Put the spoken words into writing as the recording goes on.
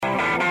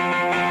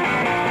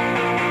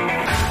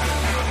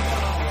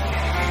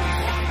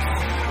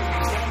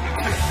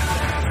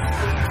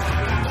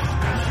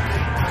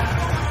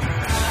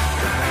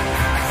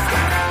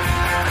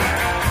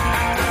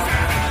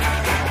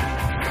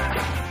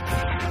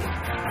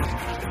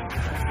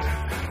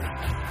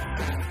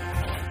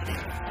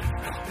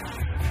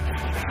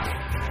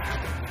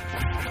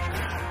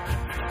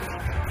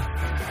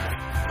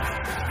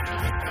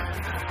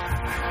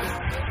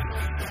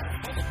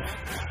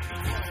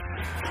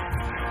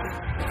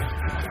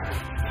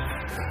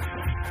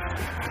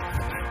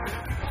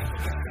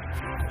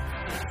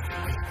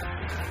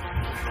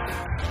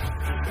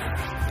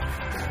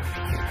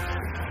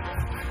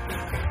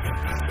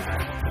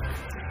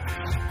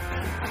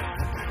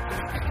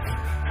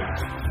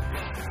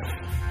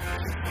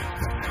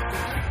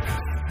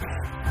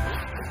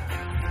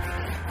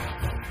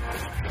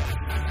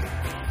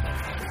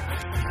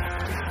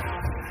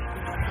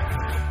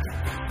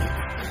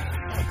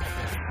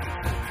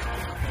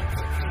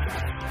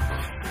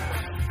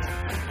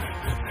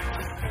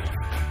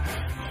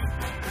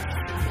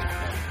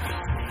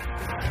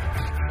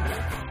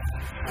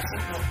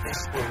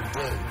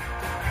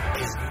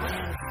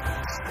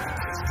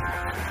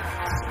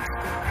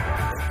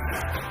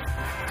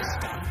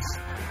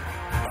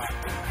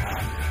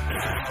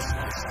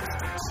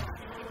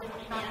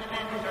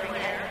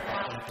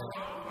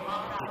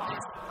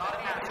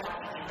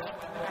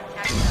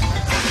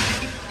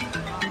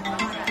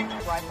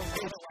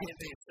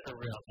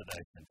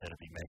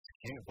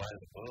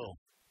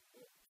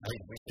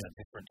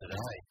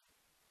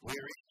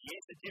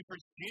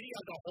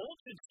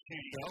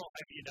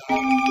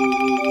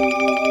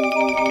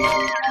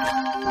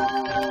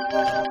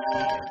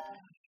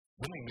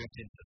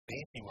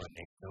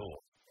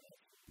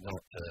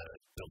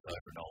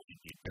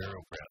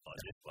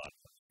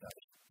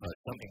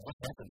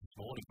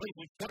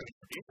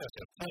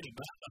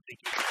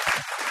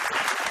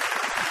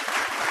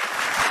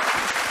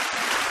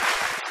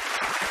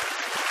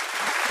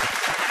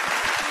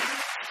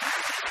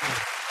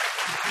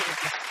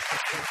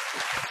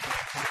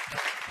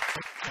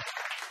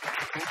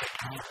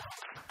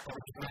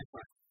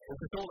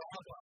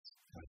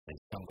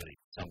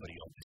Somebody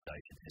on this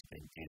station has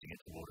been using it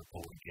to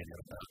waterfall again in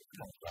about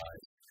 12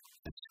 days.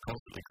 It's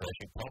constantly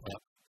crashing pop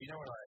up. You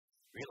know what I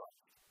realised?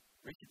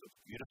 Richard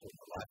looks beautiful in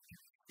the live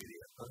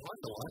video. I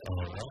wonder why.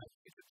 Oh, right.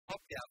 It's a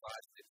top-down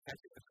live. It's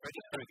actually the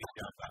credit Kruger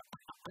jump up.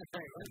 The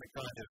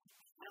kind of,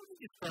 how did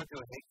you try to do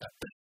a haircut?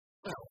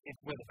 Well,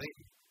 it's weather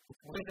beaten.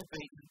 It's weather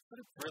beaten.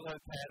 Put a Brillo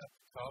pad up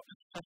the top,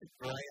 such a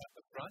grey up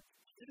the front.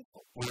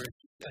 Beautiful. Whereas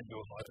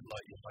you're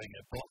like you're playing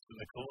a box in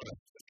the corner.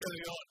 What's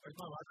going on?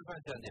 My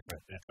microphone's done different.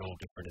 It's all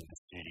different in the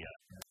studio.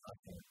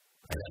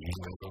 You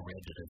will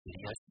render the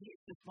video.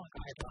 It's just like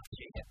I had last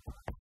year.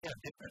 Yeah,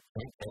 different.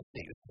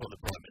 Fantastic. It's what the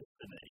Prime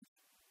Minister needs.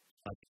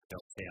 Like it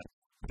felt down.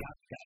 Gut.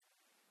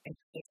 And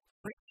it's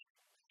rich.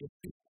 It's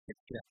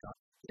rich. You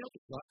know,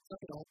 it's like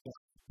something old guy.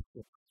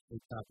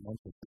 It's hard to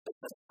mention.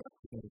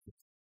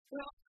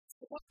 Well,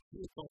 what do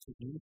you want to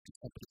use to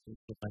somebody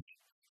to make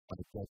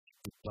what it does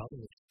to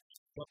brother?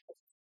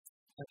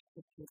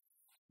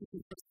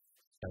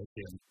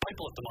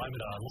 People at the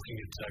moment are looking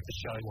at the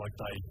show like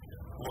they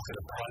look at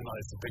a promo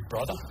for Big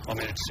Brother. I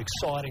mean, it's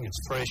exciting,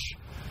 it's fresh,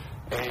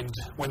 and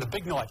when the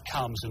big night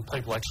comes and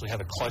people actually have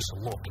a closer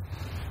look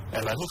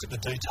and they look at the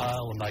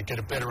detail and they get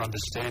a better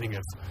understanding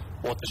of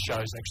what the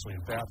show's actually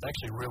about, they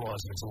actually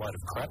realise that it's a load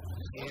of crap.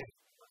 Yeah.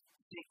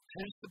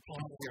 Who's the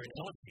blind here in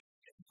Aussie?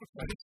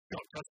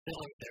 Scott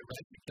Costello there,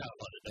 racing car,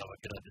 I don't know I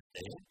can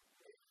understand.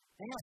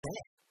 How's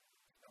that?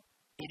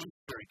 It is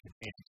a very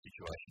confusing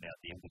situation out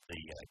there with the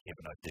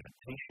Kevin 07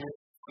 t-shirt.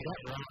 Is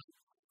that right?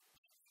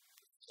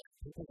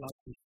 People like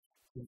to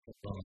think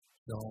about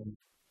John.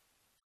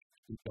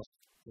 You've got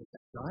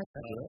that right,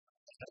 that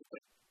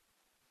works.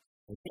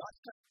 It's not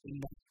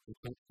enough to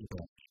think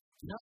about.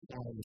 Not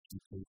why the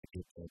people to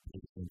get their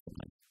piece of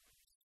information.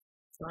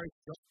 Sorry,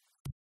 Scott.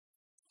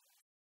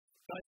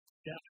 But,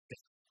 yeah,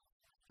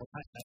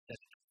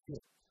 that's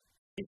good.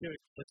 Keep doing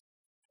it.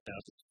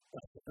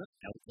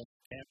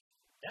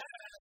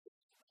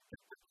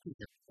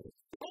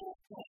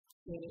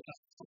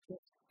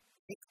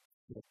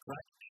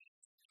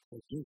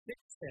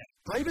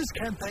 Labor's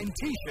campaign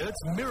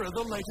T-shirts mirror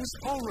the latest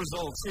poll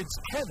results. It's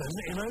Kevin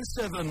in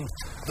 07.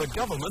 The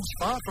government's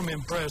far from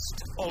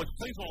impressed. Well, if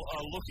people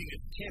are looking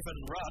at Kevin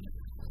Rudd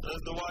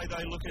the way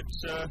they look at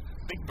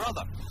Big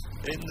Brother,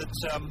 in that,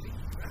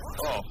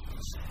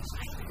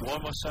 why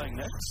am I saying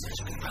that?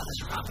 Big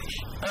Brother's rubbish.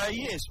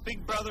 Yes,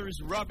 Big Brother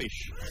is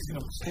rubbish.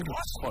 People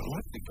quite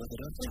like Big Brother,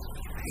 don't they?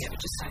 Yeah, but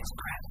just say it's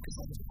crap, because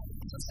it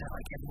doesn't sound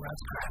like Kevin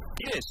Rudd's crap.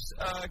 Yes,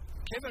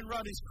 Kevin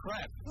Rudd is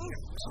crap.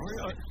 Sorry,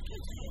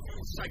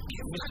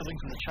 Mr. Link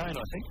from the chain,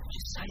 I think.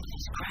 Just say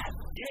he's crap.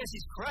 Yes,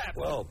 he's crap.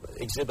 Well,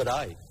 Exhibit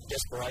A,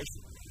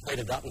 desperation.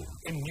 Peter Dutton.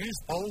 In news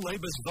poll,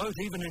 Labor's vote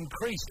even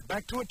increased,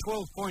 back to a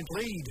 12-point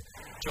lead.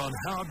 John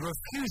Howard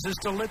refuses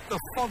to let the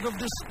fog of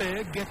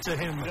despair get to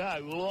him.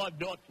 No, well, I'm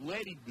not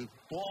letting the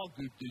fog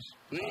of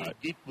despair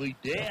get me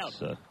down.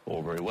 That's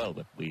all very well,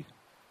 but we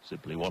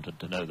simply wanted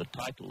to know the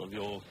title of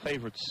your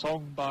favourite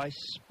song by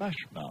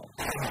Smash Mouth.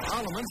 In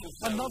Parliament,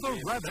 another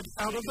rabbit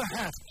out of the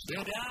hat.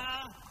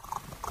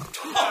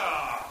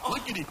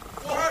 Look at it.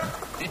 What?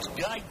 It's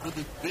going for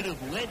the bit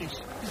of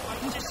lettuce.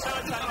 It's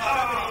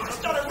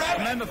not a rabbit.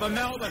 Remember, for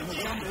Melbourne,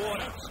 we're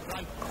underwater.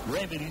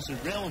 Rabbit is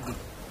irrelevant.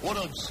 What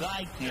I'm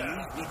saying to you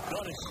is we've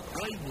got to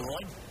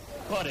streamline,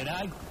 I don't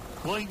know,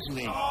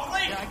 Queensland.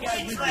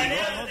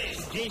 I'm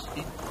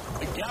suggesting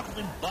a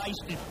government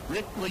based at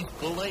Ripley's,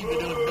 believe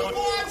it or not,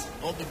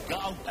 on the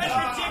gold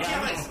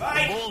coast.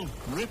 The more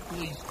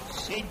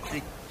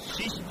Ripley-centric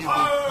system of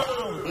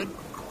Parliament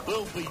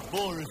will be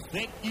more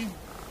effective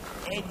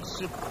and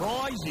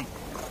surprising.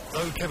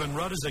 Though Kevin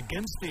Rudd is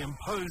against the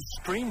imposed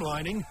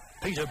streamlining,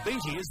 Peter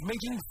Beattie is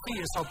meeting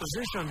fierce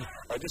opposition.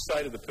 I just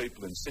say to the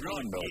people in Sydney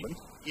and Melbourne,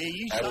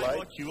 you Adelaide, say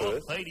what you want,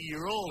 Perth, Peter,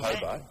 you're all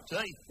Hobart,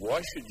 teeth.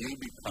 why should you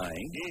be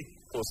paying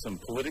for some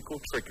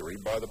political trickery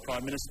by the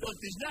Prime Minister? Look,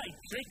 there's no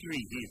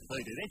trickery here,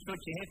 Peter. That's what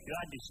you have to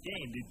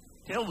understand. And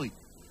tell me,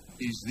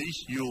 is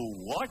this your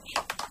watch?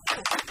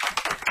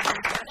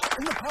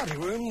 In the party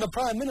room, the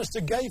Prime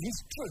Minister gave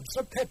his troops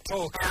a pep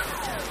talk.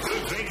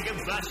 We're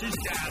bringing buses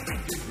down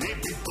because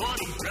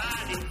everybody's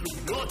riding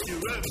from north to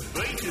urban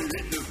Peter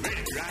and the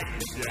red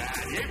right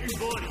side.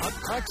 Everybody. But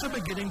cracks are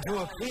beginning to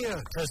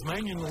appear.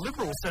 Tasmanian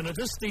Liberal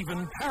Senator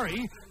Stephen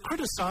Parry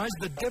criticised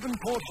the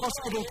Devonport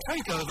Hospital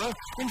takeover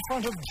in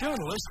front of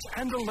journalists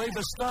and a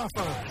Labor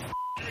staffer.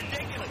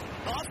 Ridiculous.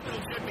 The hospital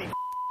should be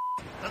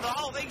and the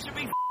whole thing should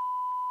be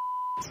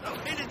I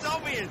mean, it's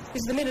obvious.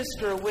 Is the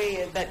Minister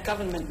aware that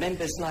government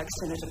members like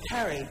Senator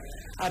Parry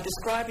are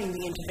describing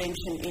the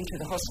intervention into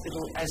the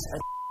hospital as a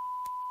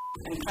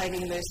and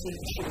claiming mercy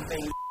should have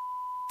been?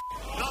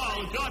 No,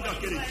 I'm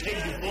not going to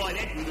dignify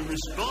that with a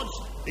response,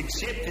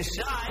 except to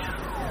say,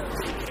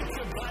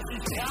 the bus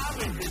is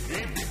coming, and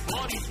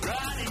everybody's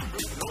riding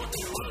from north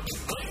to urban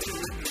Peter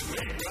and the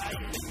red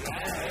right.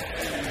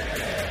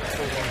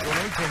 For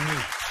 1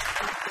 News.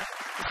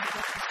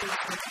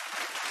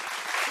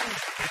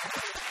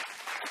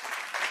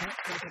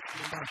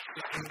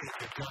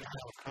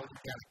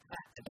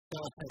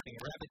 Taking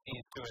a rabbit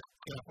into it,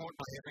 going to haunt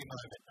my every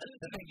moment.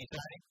 The thing is,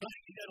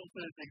 that'll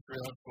turn things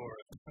around for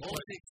us.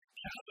 Politics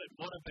covered.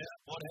 What about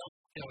what else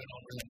is going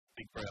on around the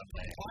big brown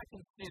man? I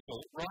can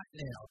sizzle right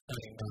now,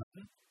 Tony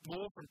Martin.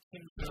 More from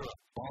Tim Burr.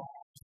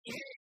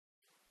 Yeah.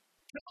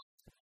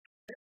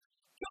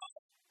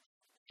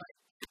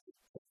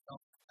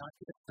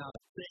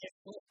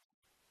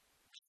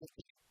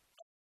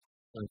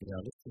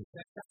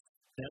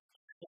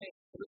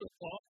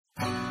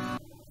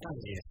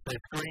 Yes,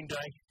 that's Green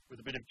Day with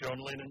a bit of John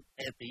Lennon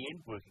at the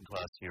end. Working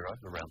Class Hero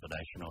around the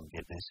nation on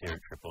Get This here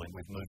at Triple M.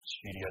 We've moved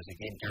studios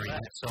again during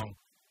that song,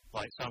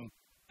 like some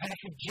pack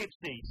of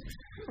gypsies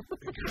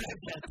who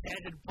grabbed that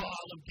tattered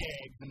pile of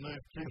gags and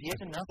moved to yet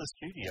another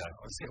studio.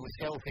 It was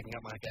hell picking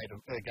up my game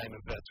of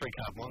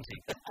three-card Monty.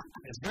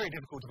 It's very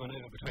difficult to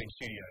maneuver between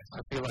studios.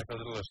 I feel like a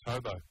little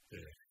hobo. Yeah.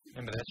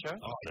 Remember that show?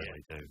 Oh, yeah,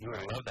 we do. You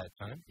really love that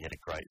tone. You had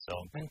a great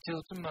song.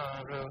 Until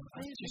tomorrow,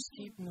 I just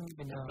keep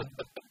moving on.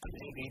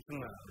 Maybe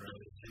tomorrow.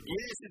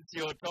 Yes, it's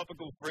your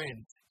topical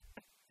friends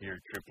here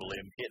at Triple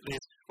M. Get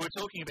this. We're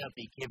talking about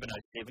the Kevin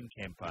 07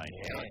 campaign,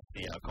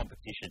 the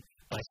competition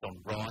based on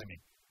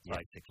rhyming,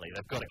 basically.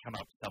 They've got to come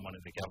up with someone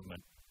in the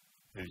government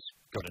who's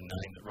got a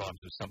name that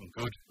rhymes with something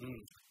good.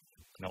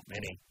 Not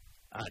many.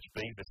 Arch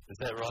Beavers. Does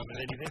that rhyme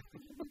with anything?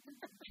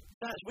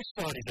 Which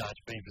side is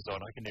Arch Beavers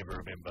on? I can never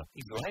remember.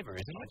 He's Labor,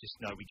 isn't he? I just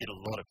know we get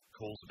a lot of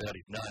calls about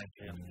his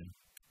name.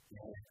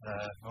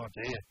 Oh,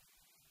 dear.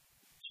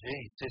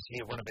 Gee, it says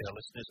here, one of our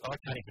listeners, I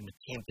can't even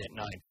attempt that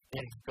name.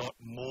 It's got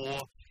more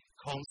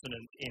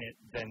consonants in it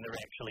than there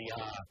actually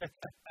are.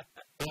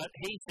 But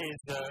he says,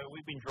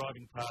 we've been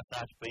driving past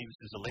Arch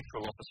Beavers'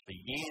 electoral office for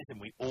years and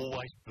we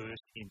always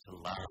burst into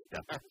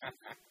laughter.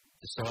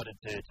 Decided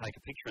to take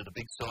a picture of the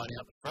big sign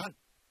out the front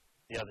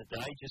the other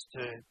day just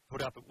to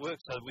put up at work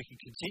so that we can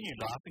continue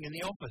laughing in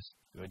the office.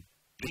 Good.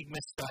 Big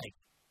mistake.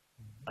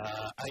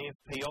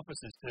 AFP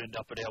officers turned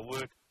up at our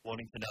work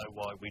wanting to know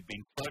why we'd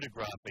been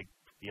photographing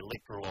the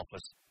electoral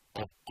office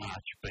of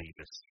Arch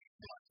Beavers.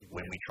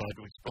 When we tried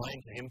to explain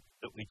to him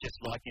that we just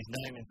like his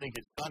name and think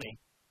it's funny,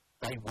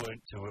 they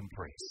weren't too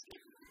impressed.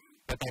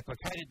 But they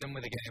placated them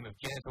with a game of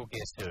Guess or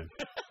Guess Who.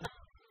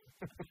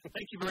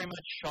 Thank you very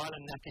much,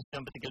 Shiloh Nuckus,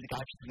 number to get the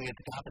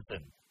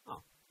Carpenter.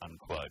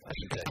 Unquote. Do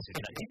you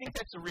think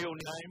that's a real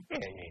name?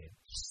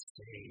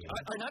 Yeah.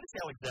 I noticed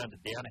Alexander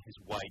Downer has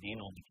weighed in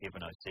on the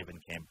Kevin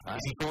 07 campaign.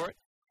 Is he for it?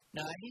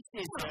 No, he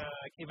says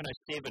Kevin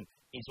 07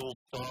 is all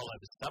style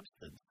over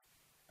substance.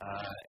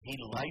 He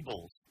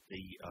labels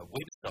the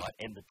website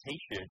and the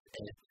T-shirts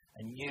as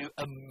a new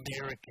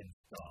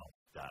American-style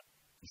stuff.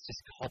 He's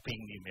just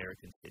copying the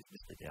Americans, says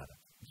Mr. Downer.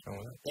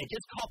 They're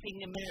just copying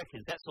the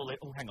Americans. That's all.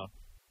 Oh, hang on.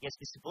 Yes,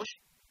 Mr. Bush?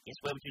 Yes,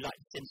 where would you like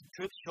to send some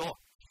troops? Sure.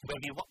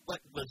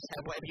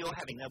 Whatever you're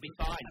having, they'll be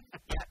fine.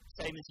 Yeah,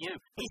 same as you.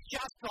 He's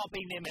just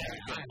copying the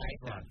Americans.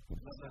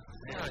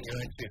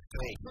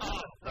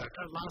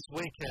 Last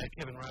week,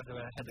 Kevin Rudd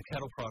had the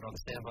cattle prod on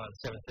standby at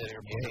 7:30.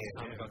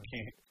 We got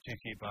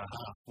QQ by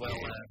half. Well,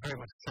 very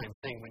much the same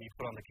thing when you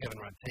put on the Kevin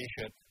Rudd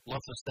T-shirt.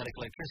 Lots of static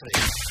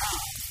electricity.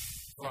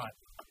 Right.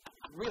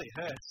 It really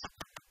hurts.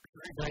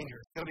 Very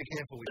dangerous. Got to be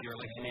careful with your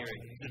electioneering.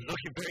 It's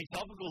looking very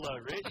topical,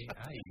 though, Reg.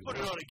 Put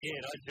it on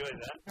again. I enjoy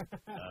that.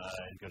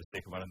 He's got a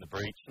second one in the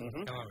breach.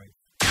 Come on, Reg.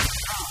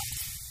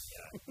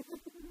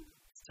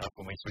 It's tough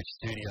when we switch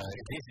studios.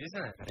 It is,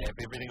 isn't it? They have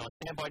everything on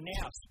standby.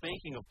 Now,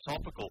 speaking of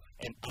topical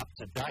and up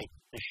to date,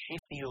 the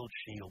Sheffield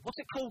Shield. What's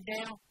it called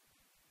now?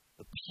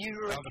 The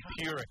Pura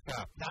Pura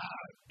Cup. No,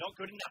 not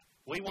good enough.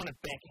 We want it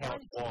back how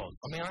it was.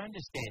 I mean, I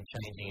understand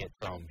changing it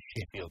from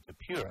Sheffield to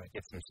Pura,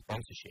 get some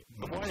sponsorship.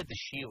 But why did the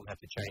Shield have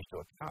to change to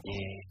a cup?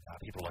 Yeah,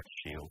 people like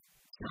Shield.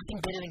 Nothing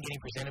better than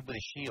getting presented with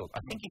a shield. I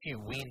think if you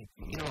win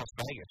in Las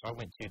Vegas, I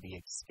went to the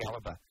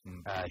Excalibur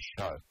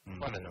show.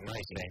 What an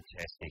amazing,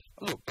 fantastic.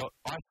 Look,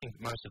 I think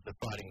most of the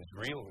fighting was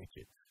real,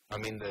 Richard. I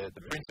mean, the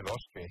Prince of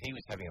Austria, he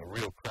was having a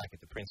real crack at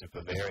the Prince of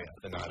Bavaria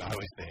the night I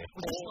was there.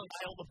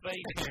 Nail the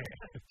beat.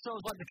 So it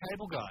was like the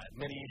cable guy,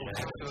 medieval.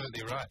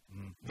 Absolutely right.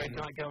 Red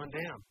Knight going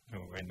down.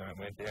 Oh, Red Knight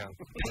went down.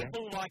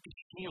 People like a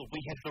shield.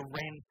 We have the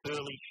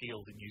Ranfurly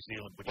Shield in New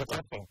Zealand, which What's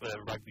is that for? for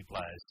rugby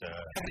players.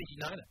 How did you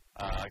know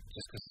that?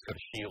 Just because it's got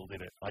a shield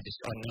in it. I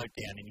note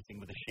down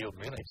anything with a shield.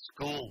 Really? At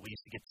school, we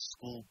used to get the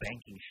school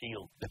banking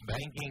shield. The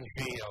banking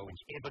shield.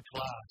 Whichever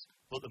class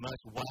put the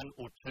most 1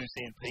 or 2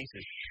 cent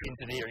pieces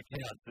into their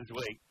accounts this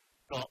week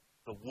got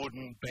the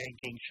wooden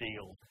banking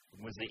shield.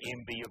 It was the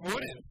envy of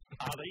wooden.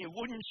 A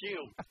wooden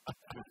shield.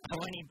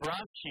 Tiny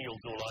brass shields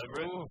all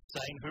over it,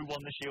 saying who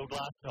won the shield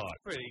last time.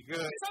 Pretty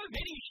good. So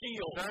many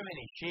shields. So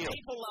many shields.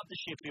 People love the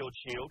Sheffield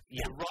Shield.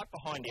 They're right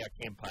behind our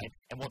campaign.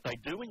 And what they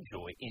do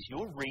enjoy is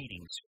your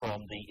readings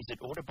from is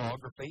it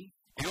autobiography?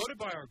 The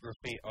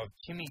autobiography of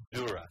Timmy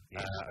Dura,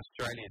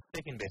 Australia's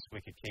second best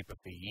wicketkeeper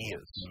for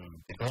years.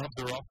 The gloves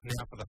are off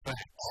now for the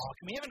facts.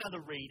 Can we have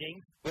another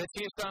reading? Let's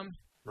hear some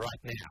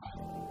right now.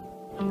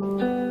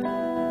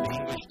 The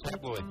English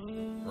tabloids,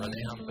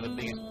 renowned for the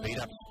biggest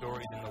beat-up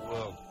stories in the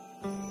world,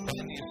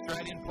 claim the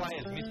Australian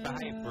players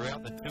misbehaved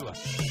throughout the tour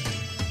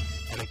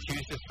and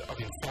accused us of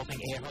insulting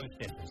air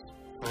hostesses,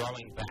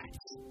 throwing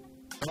backs.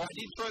 So I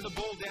did throw the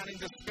ball down in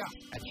disgust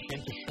at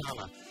Shenta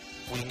Sharma.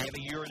 We never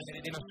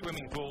urinated in a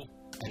swimming pool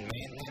and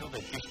manhandled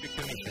a district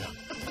commissioner.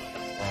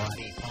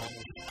 Righty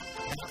Pongs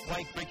can't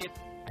play cricket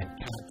and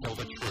can't tell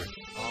the truth.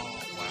 Oh,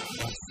 wow.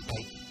 That's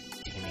fake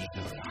Timmy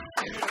Dura.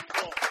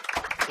 Beautiful.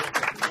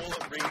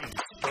 More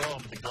readings from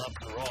The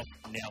Gloves Are Off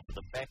now for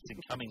the facts in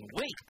coming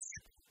weeks.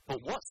 But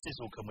what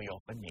sizzle can we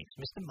offer next?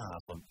 Mr.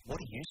 Marsland, what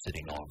are you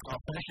sitting on?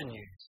 Fashion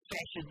news.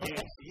 Fashion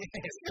news,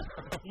 yes.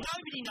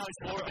 Nobody knows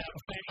more about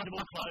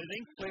fashionable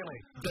clothing Clearly.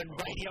 than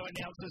radio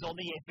announcers on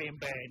the FM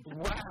band.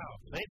 Wow.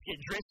 Let's get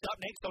dressed up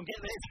next on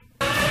Get This.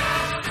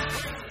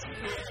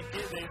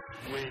 Get This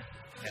with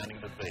Counting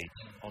the Beat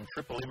on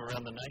Triple M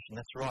around the nation.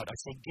 That's right. I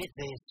said Get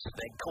This.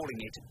 They're calling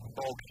it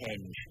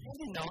Boghenge.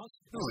 Isn't it nice?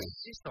 Who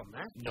insists on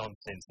that?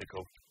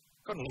 Nonsensical.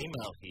 Got an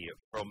email here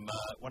from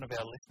one of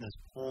our listeners,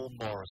 Paul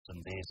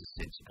Morrison. There's a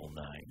sensible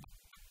name.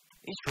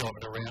 He's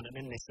driving around in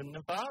a Nissan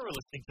Navara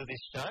listening to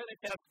this show.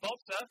 That's our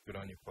sponsor. Good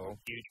on you, Paul.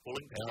 Huge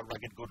pulling power,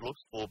 rugged good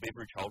looks, 4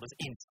 beverage holders,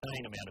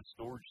 insane amount of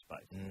storage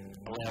space,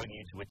 allowing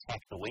you to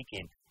attack the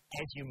weekend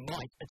as you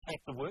might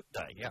attack the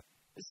workday. Yeah.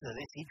 Listen to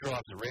this. He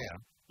drives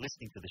around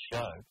listening to the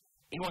show.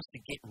 He wants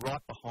to get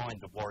right behind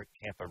the Warwick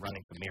Kappa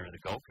running for Mayor of the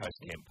Gold Coast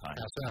campaign.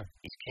 How so?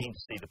 He's keen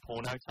to see the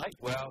porno tape.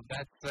 Well,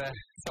 that's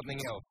something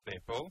else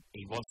there, Paul.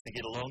 He wants to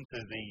get along to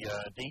the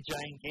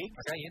DJing gigs.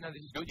 Okay, this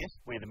is good, yes.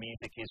 Where the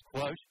music is,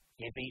 quote,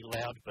 heavy,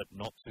 loud, but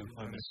not too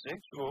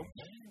homosexual.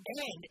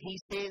 And he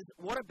says,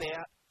 what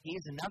about,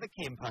 here's another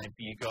campaign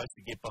for you guys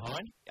to get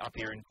behind up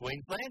here in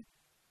Queensland.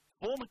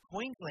 Former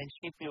Queensland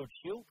Sheffield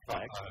Shield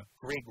coach,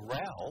 Greg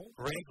Rowell.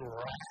 Greg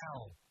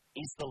Rowell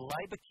is the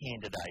Labor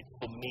candidate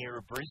for Mayor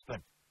of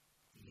Brisbane.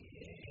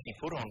 Yeah. If he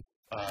put on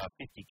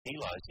 50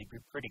 kilos, he'd be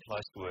pretty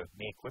close to a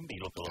Mayor Quimby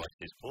lookalike,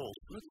 says Paul.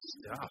 Good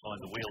stuff.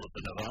 Behind the wheel of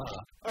the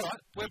Navara. All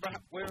right,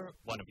 we're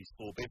one of his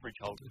 4 beverage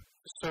holders.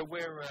 So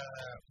we're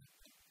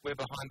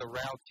behind the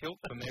Rowell tilt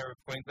for Mayor of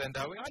Queensland,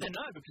 are we? I don't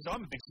know, because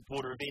I'm a big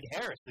supporter of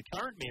Ed Harris, the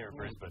current Mayor of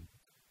Brisbane.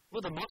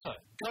 With a motto,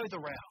 go the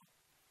Rowell.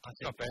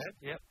 That's not bad.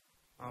 Yep.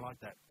 I like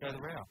that. Go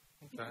the Rowell.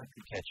 Okay.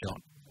 Good catch on.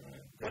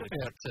 What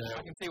about,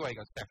 I can see why he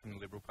got sacked from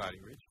the Liberal Party,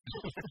 Rich.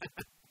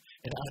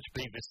 And Arch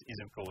Beavis is,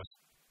 of course,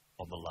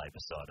 on the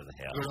Labor side of the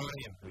house. Good on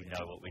him. We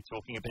know what we're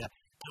talking about.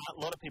 A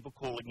lot of people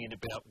calling in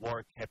about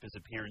Warwick Kappa's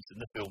appearance in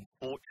the film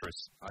Fortress.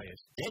 Oh, yes.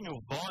 Daniel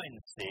Vine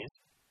says,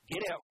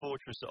 get out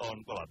Fortress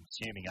on, well, I'm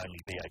assuming only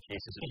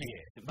VHS, is it?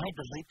 Yeah. It made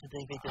the leap to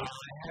DVD. Oh,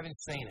 I haven't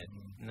seen it.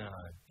 No.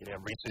 Get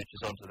our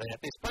researchers onto that.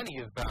 There's plenty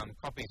of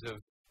copies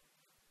of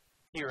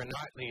Keira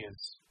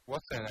Knightley's,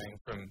 what's her name,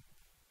 from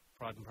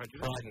Pride and Prejudice.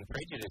 Pride and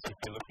Prejudice, if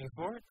you're looking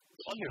for it.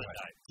 Dear.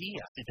 He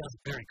does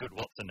very good.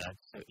 What's the name?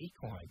 So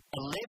equine.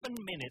 11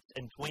 minutes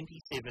and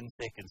 27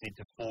 seconds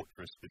into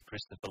Fortress with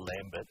Christopher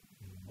Lambert.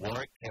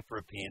 Warwick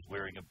Kappa appears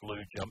wearing a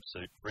blue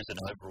jumpsuit, prison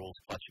overalls,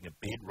 clutching a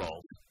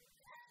bedroll.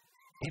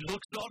 He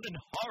looks on in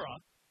horror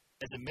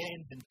as a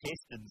man's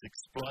intestines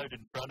explode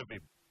in front of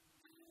him.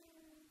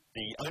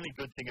 The only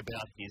good thing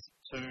about his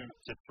 2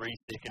 to 3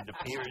 second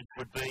appearance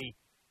would be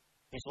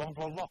his long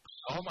blonde locks.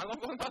 Oh, my long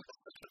blonde locks.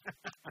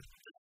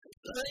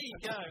 There you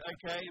go.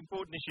 Okay,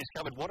 important issues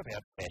covered. What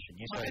about fashion?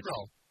 You say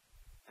bedroll.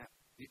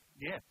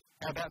 Yeah.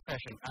 How about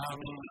fashion? I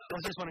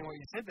was just wondering what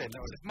you said then.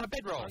 That was my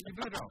bedroll. Your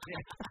bedroll.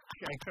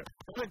 Yeah. Okay.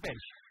 Good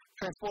bench.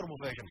 transportable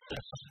version.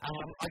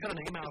 I got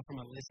an email from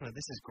a listener.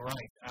 This is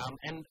great.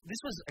 And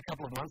this was a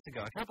couple of months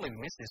ago. I can't believe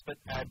we missed this, but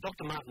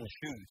Dr. Martin's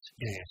Shoes.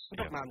 Yes.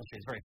 Dr. Martin's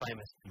Shoes, very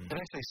famous.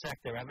 They've actually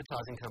sacked their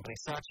advertising company,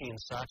 Saatchi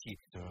 & Saatchi,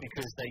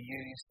 because they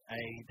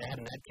had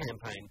an ad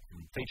campaign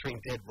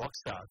featuring dead rock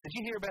stars. Did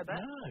you hear about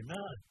that?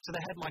 No. So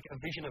they had like a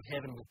vision of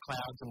heaven with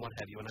clouds and what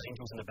have you, and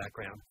angels in the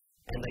background.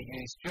 And they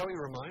used Joey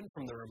Ramone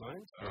from the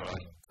Ramones,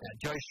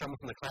 Joe Strummer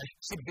from the Clash,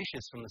 Sid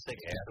Vicious from the Sex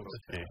Pistols,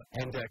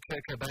 and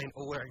Kurt Cobain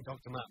all wearing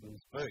Dr.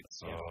 Martens boots.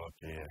 Oh,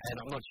 dear. And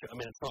I'm not sure,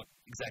 it's not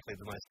exactly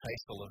the most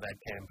tasteful of ad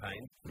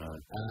campaigns. No.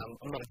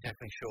 I'm not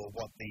exactly sure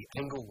what the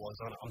angle was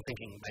on it. I'm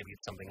thinking maybe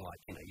it's something like,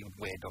 you would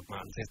wear Doc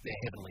Martens,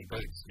 they're heavenly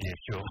boots. Yeah,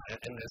 sure.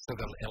 And they've still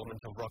got an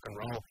element of rock and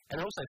roll.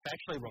 And they're also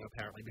factually wrong,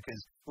 apparently,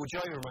 because,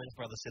 Joey Ramone's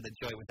brother said that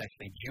Joey was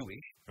actually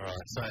Jewish.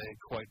 Right. So,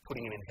 quote,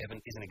 putting him in heaven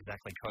isn't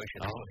exactly kosher.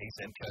 That's what he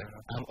said.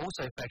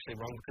 Also factually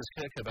wrong because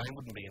Kurt Cobain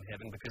wouldn't be in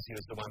heaven because he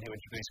was the one who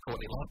introduced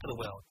Courtney Love to the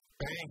world.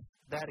 Bang!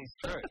 That is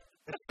true.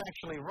 It's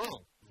factually wrong.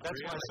 That's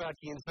why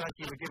Saatchi &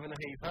 Saatchi were given a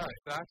heave-ho.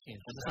 Saatchi.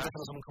 And just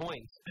for some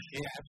coins.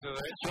 Yeah,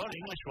 absolutely. John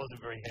English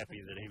wasn't very happy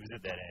that he was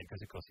in that ad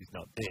because, of course, he's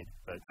not dead.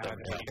 But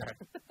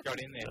got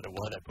in there. I don't know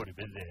why they put him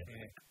in there.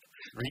 Yeah.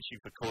 Reaching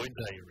for coins,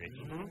 are you,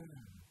 Rich?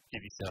 Give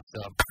yourself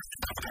some.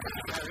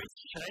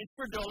 Change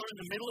for $1 in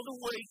the middle of the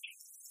week.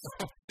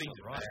 Things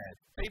right.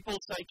 People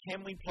say,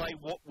 can we play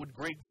What Would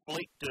Greg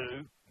Fleet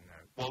Do? No.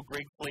 Well,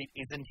 Greg Fleet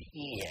isn't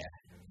here.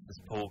 As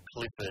Paul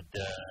Clifford,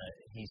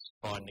 he's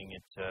finding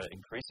it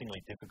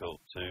increasingly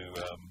difficult to,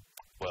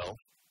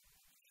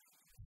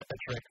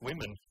 attract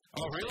women.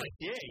 Oh, really?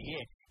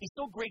 Yeah. He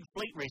saw Greg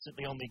Fleet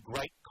recently on the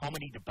Great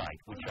Comedy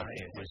Debate, which I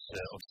think was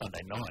on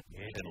Sunday night,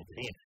 Channel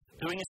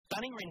 10, doing a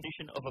stunning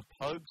rendition of a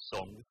Pogue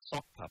song with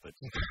sock puppets.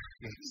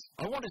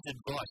 I wanted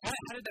advice.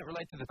 How did that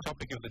relate to the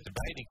topic of the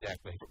debate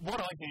exactly? What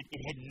I heard,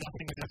 it had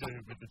nothing to do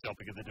with the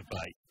topic of the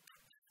debate.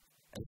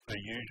 As per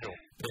usual.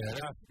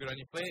 Yeah, good on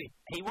you, Fleet.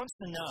 He wants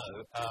to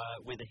know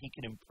whether he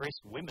can impress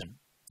women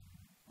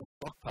with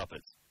sock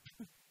puppets.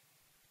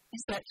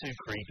 Is that too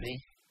creepy?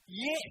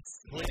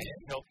 Yes! Please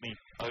help me,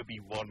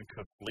 Obi-Wan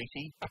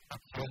Kefleety.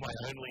 You're my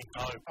only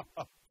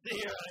hope.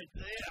 There.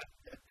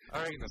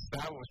 I reckon the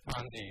Star Wars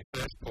puns are your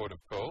first port of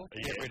call.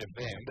 Get rid of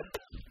them.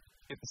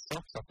 Get the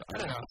socks off. I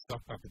don't know how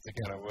sock puppets are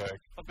going to work.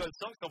 I've got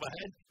socks on my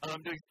head and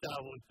I'm doing Star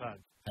Wars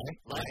puns. Hey,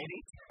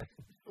 ladies.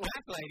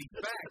 Black ladies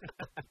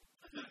back.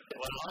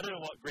 Well, I don't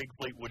know what Greg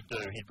Fleet would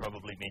do. He'd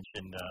probably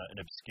mention an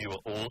obscure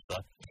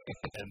author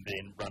and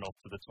then run off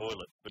to the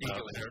toilet for no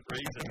apparent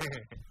reason.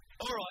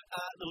 All right,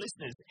 the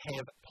listeners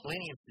have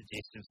plenty of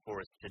suggestions for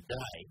us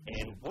today.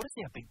 And what is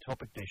our big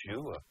topic du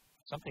jour?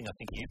 Something I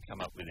think you've come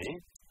up with,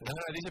 Ed. No,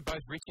 these are both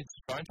Richard's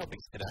phone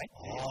topics today.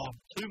 Oh,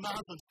 2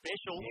 Martha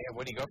special. Yeah,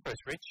 what do you got for us,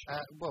 Rich?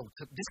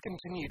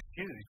 Discontinued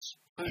feuds.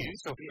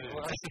 Feuds or feuds?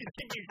 Well,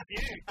 discontinued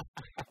feuds.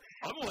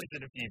 I'm always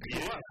in a few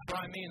feuds. Well,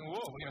 throw me in the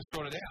war. We're going to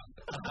sort it out.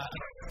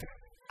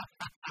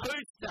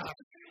 Food stuff.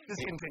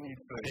 Discontinued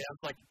food.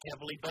 Sounds like a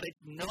cavalier, but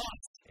it's not.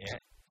 Yeah.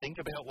 Think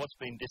about what's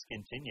been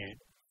discontinued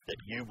that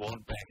you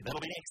want back.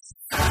 That'll be next.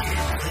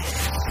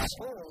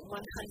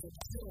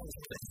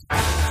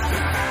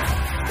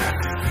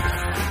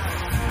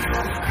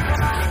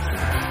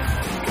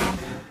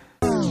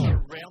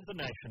 Around the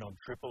nation on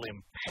Triple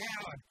M,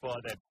 powered by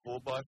that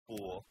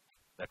 4x4,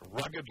 that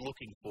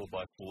rugged-looking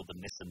 4x4, the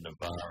Nissan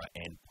Navara,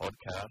 and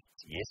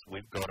podcasts. Yes,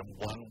 we've got them.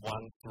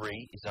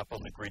 113 is up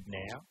on the grid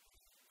now.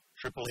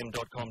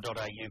 triplem.com.au/.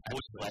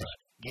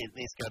 Get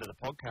this, go to the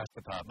podcast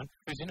department.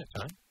 Who's in it,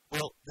 Tone?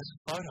 Well, there's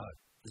a photo.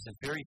 There's a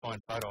very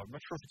fine photo. I'm not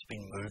sure if it's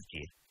been moved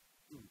yet.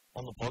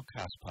 On the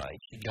podcast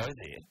page, you go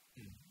there.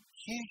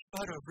 Huge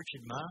photo of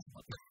Richard Martin.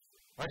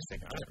 Wait a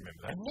second, I don't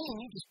remember that. And then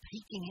you just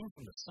peeking in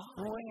from the side.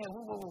 Oh, yeah,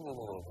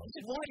 whoa. He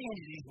said, why did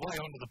he his way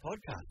onto the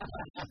podcast?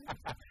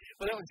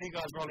 Well, that was you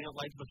guys rolling up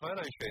late to the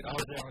photo shoot. I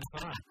was there on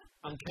time.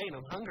 I'm keen,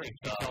 I'm hungry.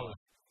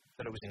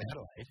 That it was in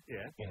Adelaide.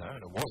 Yeah. And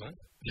it wasn't.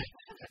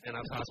 And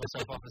I passed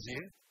myself off as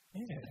you.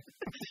 Yeah.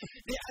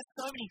 There are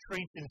so many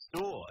treats in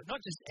store,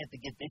 not just at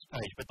the Get This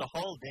page, but the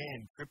whole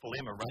damn Triple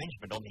M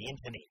arrangement on the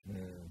internet.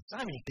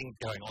 So many things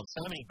going on,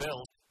 so many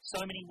bells,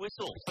 so many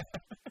whistles.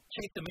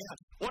 Check them out.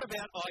 What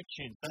about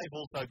iTunes? They've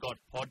also got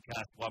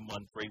Podcast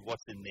 113.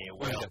 What's in there?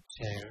 Well,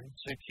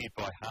 Too Cute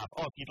by Half.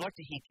 Oh, if you'd like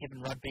to hear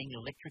Kevin Rudd being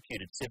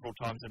electrocuted several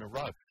times in a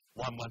row,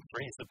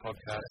 113 is the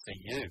podcast for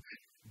you.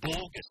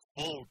 Bulgus,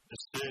 full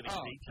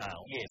disturbing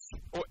detail. Yes.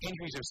 Or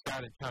injuries have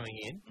started coming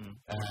in.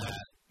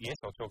 Yes,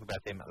 I'll talk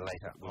about them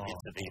later. We'll get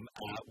to them.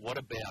 What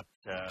about,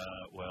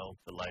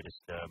 the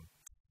latest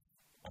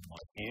on my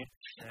feud?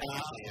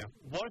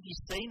 What have you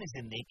seen is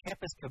in there?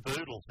 Kappa's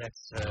Caboodles.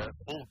 That's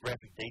full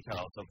graphic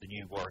details of the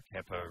new Warwick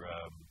Kappa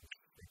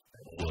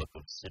work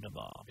of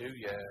cinema. Oh,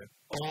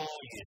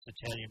 yes,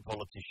 Italian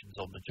politicians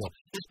on the job.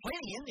 There's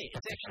plenty in there.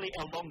 It's actually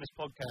our longest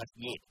podcast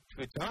yet.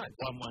 Good time.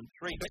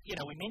 113. But,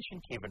 we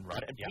mentioned Kevin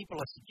Rudd, and people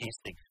are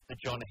suggesting that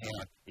John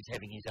Howard is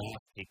having his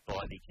ass kicked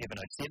by the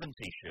Kevin 07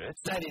 T-shirt.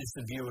 That is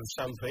the view of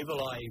some people.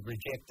 I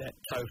reject that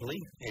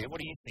totally. Yeah, what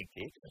do you think,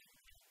 Dick?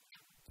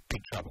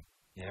 Big trouble.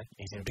 Yeah,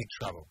 he's in big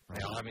trouble.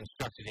 Now, I've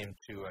instructed him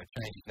to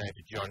change his name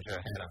to John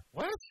Johanna.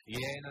 What?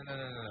 Yeah,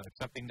 no. It's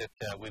something that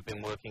we've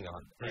been working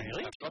on.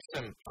 Really? I've got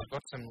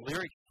some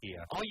lyrics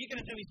here. Oh, you're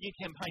going to do his new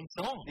campaign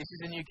song? This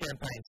is a new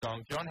campaign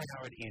song. John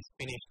Howard is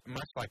finished,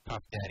 much like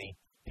Puff Daddy.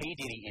 P.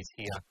 Diddy is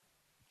here.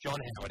 John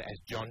Howard as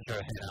John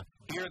Johanna.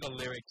 Here are the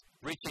lyrics.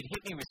 Richard,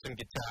 hit me with some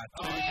guitar.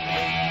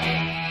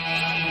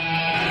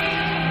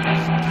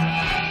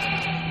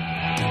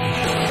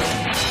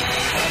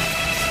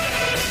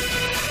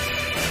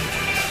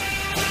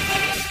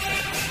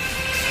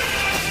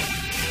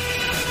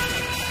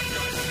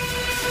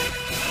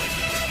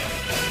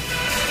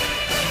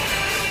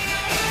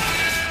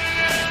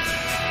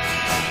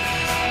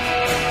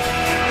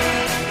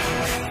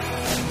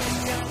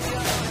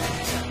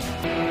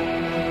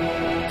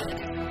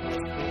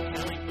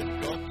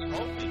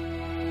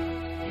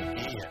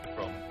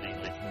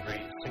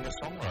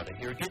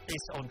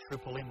 On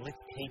Triple M, let's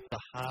keep the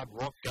hard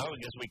rock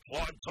going as we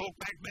climb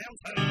Talkback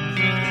Mountain.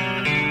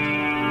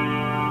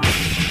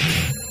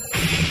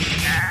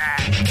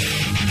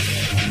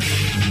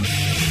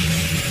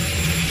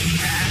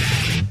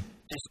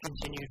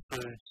 Discontinued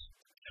foods.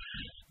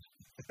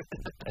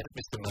 That's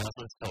Mr.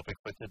 Marsland's topic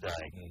for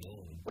today.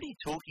 What are you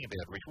talking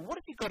about, Rich? What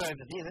have you got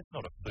over there? That's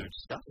not a food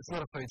stuff. It's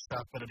not a food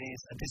stuff, but it is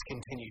a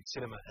discontinued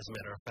cinema, as a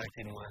matter of fact,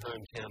 in my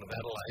hometown of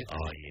Adelaide.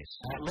 Oh, yes.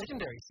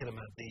 Legendary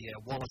cinema, the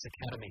Wallace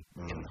Academy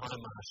in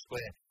Highmarsh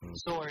Square.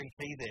 Saw E.T.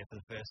 there for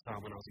the first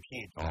time when I was a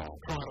kid.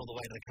 Cried all the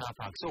way to the car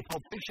park. Saw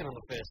Pulp Fiction on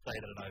the first day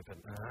that it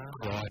opened.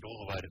 Cried all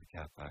the way to the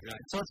car park.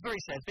 Right. So it's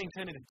very sad. It's being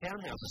turned into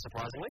townhouses,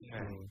 surprisingly,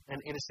 and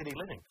inner city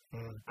living.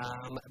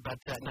 But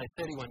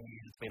 31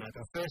 years it's been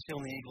open. First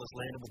film The Eagle Has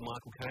Landed with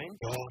Michael Caine.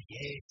 Oh,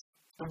 yes.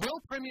 The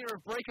world premiere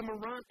of Breaker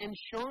Morant and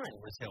Shine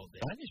was held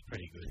there. That is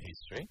pretty good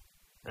history.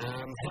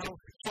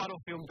 Final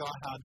film Die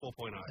Hard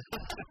 4.0.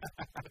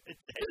 Did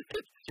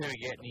you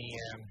get any...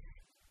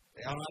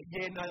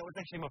 that was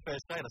actually my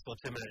first date. I saw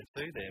Terminator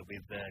 2 there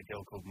with a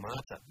girl called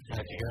Marta.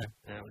 How'd you go?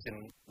 It was in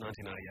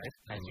 1998.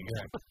 How'd you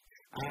go?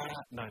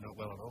 No, not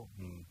well at all.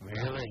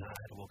 Really? I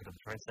had to walk into the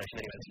train station.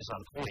 Anyway, that's just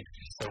the point.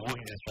 So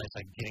walking to the train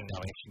station, getting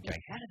no action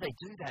going. How did they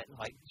do that?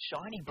 Like,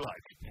 shiny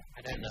bloke.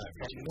 I don't know.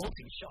 That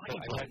naughty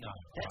shiny bloke. I don't know.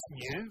 That's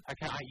new.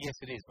 Okay, yes,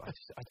 it is.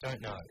 I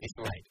don't know. It's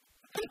late.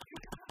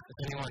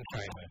 Does anyone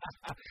train me?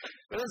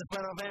 Well, there's a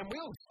photo of Ann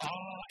Wills.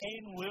 Oh,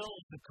 Ann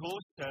Wills, of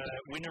course,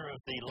 winner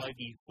of the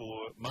Logie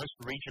for most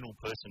regional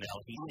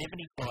personality,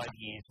 75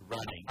 years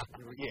running.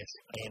 Yes.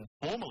 And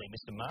formerly,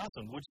 Mr.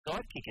 Marsden would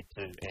sidekick it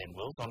to Ann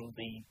Wills on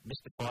the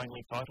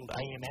mystifyingly titled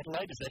AM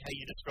Adelaide. Is that how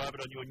you describe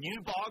it on your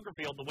new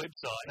biography on the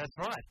website? That's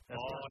right.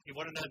 If you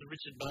want to know the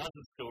Richard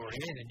Marsden story.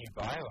 Yeah, the new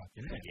bio,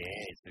 isn't it?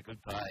 Yeah, it's a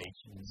good page.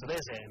 So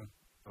there's Ann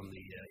on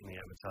the in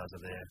the advertiser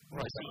there.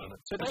 Right.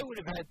 So they would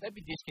have they'd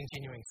be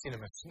discontinuing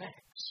cinema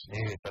snacks.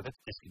 Yeah, so that's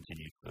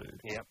discontinued food.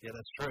 Yeah,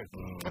 that's true.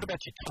 What about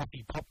your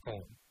toffee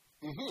popcorn?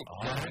 Mm-hmm.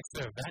 No, don't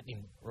serve that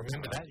in.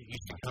 Remember that? It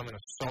used to come in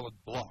a solid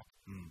block,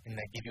 and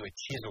they give you a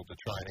chisel to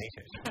try and eat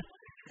it.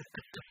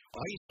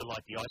 I used to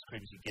like the ice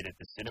creams you get at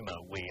the cinema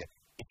where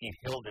if you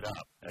held it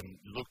up and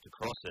looked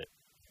across it,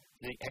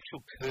 the actual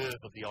curve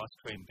of the ice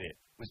cream bit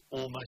was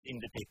almost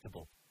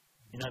indetectable.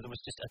 You know, there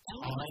was just a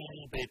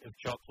tiny bit of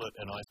chocolate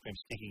and ice cream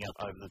sticking up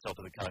over the top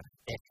of the cone.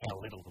 That's how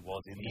little there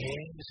was in there.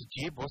 Yeah, it was a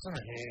jib, wasn't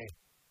it? Yeah.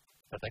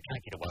 But they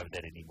can't get away with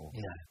that anymore.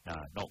 No,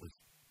 not with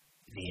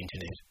the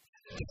internet.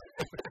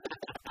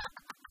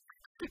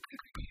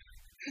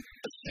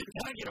 They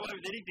can't get away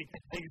with anything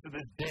thanks to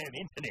this damn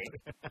internet.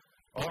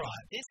 All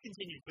right.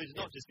 Discontinued food is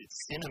not just at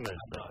cinemas,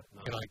 though.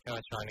 Can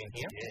I chime in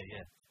here?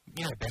 Yeah.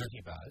 You know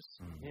Bounty bars?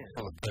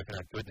 Full of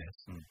coconut goodness.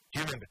 Do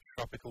you remember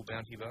tropical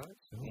Bounty bars?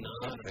 No.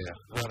 Yeah.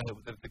 Well,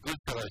 the good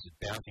fellows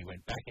at Bounty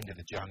went back into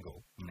the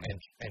jungle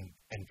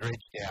and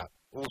dredged out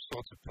all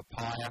sorts of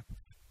papaya,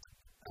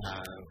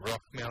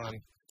 rock melon,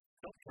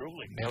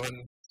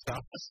 melon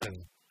stuffs and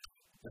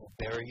little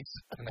berries,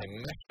 and they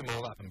mashed them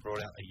all up and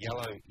brought out a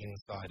yellow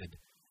inside-ed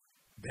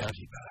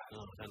Bounty bar.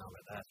 Oh, I don't know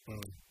about that.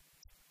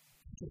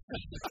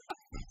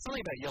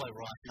 Something about yellow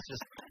rice. It's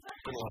just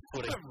little like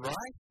pudding.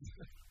 Rice?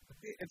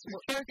 It's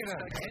coconut,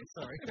 man.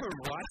 Sorry. You put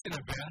rice in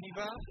a Bounty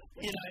bar?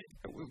 You know,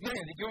 man,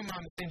 did your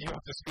mum send you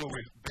off to school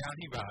with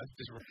Bounty bars,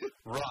 just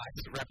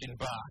rice wrapped in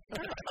bark?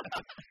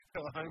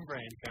 Got a home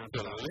brand.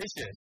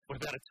 Delicious.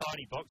 What about a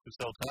tiny box of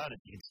sultanas?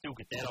 You can still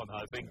get that, I'm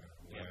hoping.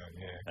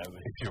 Yeah.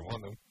 If you want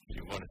them. If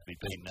you want it to be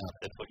beaten up,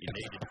 that's what you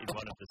need in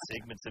one of the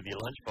segments of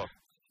your lunchbox.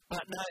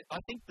 But no, I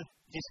think the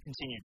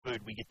discontinued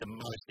food we get the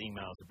most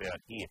emails about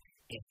here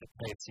is the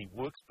KFC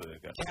Works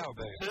Burger. The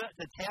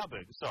Tower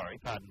Burger, sorry,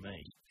 pardon me.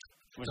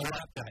 Was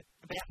about 8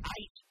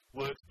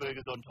 Works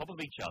Burgers on top of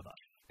each other.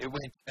 It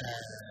went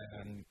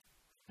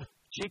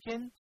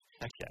chicken.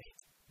 Okay.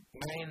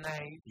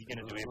 Mayonnaise. You're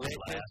going to do everything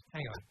loud.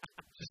 Hang on.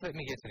 Just let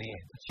me get to the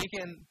end.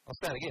 Chicken. I'll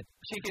start again.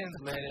 Chicken,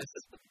 lettuce,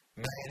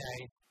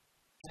 mayonnaise,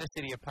 inner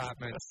city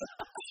apartments,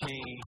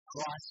 cheese,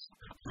 rice,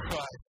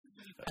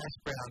 hash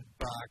brown,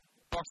 bark,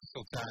 box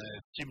of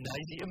sultanas,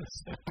 gymnasiums,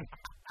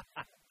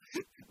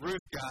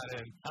 roof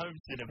garden, home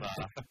cinema,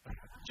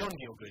 John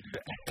Gielgud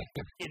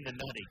in the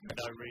nutty,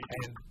 no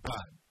and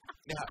bun.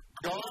 Now,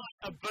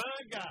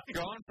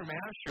 gone from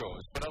our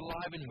shores, but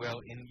alive and well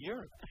in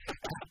Europe.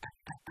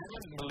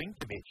 Alan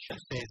Milinkovic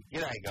says,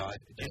 "G'day guys,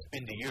 just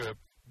been to Europe,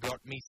 got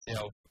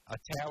myself a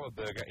tower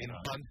burger in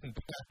London,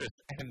 Paris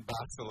and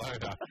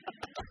Barcelona."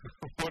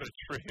 What a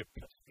trip.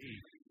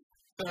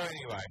 So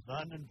anyway,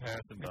 London,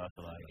 Paris and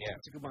Barcelona. Yeah,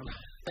 it's a good one.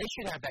 They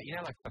should have that,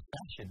 like for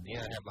fashion, they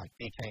have like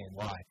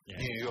DKNY,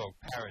 New York,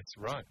 Paris,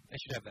 Rome. They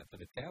should have that for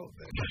the tower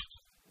burger.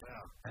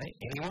 Wow. Hey,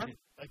 anyone?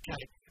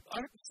 Okay. I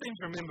seem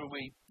to remember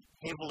we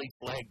heavily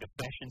flagged the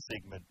fashion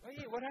segment. Oh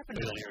yeah, what happened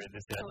earlier in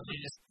this episode?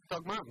 You just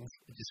Doug Martens.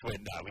 It just went,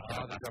 no, we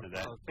can't after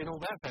that. It's been all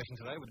about fashion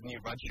today with the new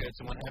Rudd shirts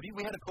and what have you.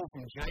 We had a call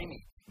from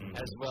Jamie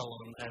as well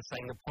on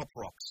saying the Pop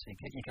Rocks. You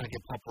can't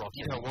get Pop Rocks.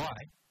 You know why?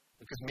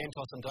 Because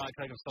Mentos and Diet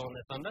Coke have stolen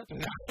their thunder?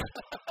 No.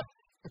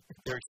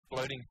 They're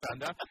exploding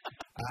thunder?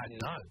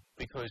 No,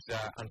 because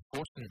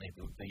unfortunately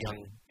the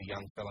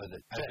young fellow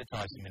that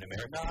advertised them in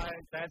America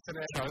that's an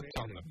choked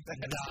on them.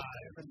 No,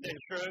 isn't that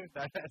true?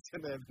 That's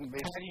an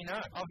myth. How do you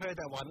know? I've heard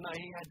that one. No,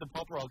 he had the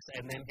Pop Rocks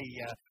and then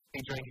he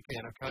drank a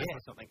can of Coke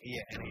or something.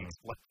 Yeah, and he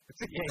exploded.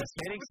 Yeah, his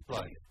head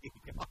exploded.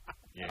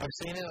 Yeah. I've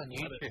seen it on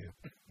YouTube.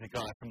 The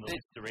guy from the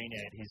Listerine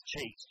ad, his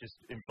cheeks just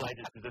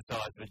inflated to the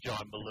size of a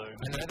giant balloon.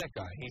 I know that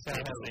guy. He's had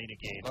a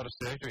lot of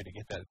surgery to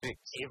get that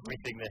fixed.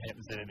 Everything that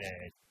happens in an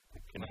ad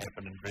can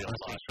happen in real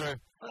life. True.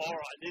 All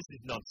right, this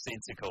is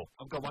nonsensical.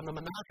 I've got one, the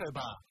Monaco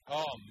bar.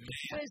 Oh,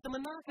 man. Where's the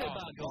Monaco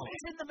bar gone?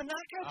 Where's in the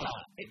Monaco bar?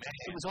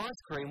 It was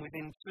ice cream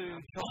within 2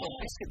 chocolate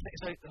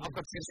biscuits. So I've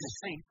got sensitive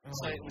teeth,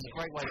 so it was a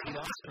great way to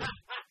eat ice cream.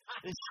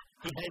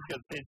 He has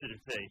got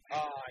sensitive teeth.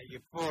 Oh, you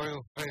poor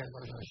old friend.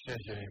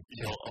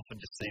 You'll often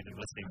just see them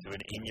listening to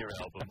an Enya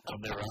album on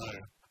their own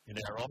in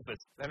our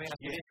office. Let me ask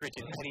you this,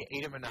 Richard. How do you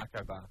eat a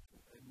Monaco bar?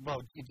 Well,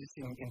 you just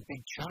in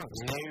big chunks.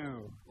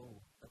 No.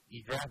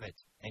 You grab it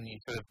and you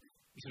sort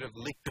of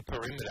lick the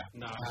perimeter.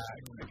 No.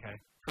 Okay.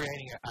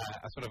 Creating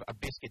a sort of a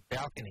biscuit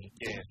balcony.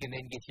 Yeah. You can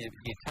then get your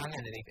tongue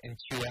underneath and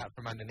chew out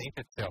from underneath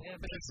itself. Yeah,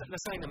 but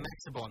they're saying the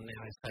Maxibon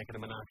now is taking the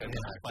Monaco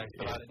place,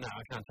 but I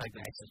can't take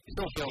that. It's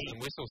still bells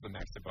and whistles, the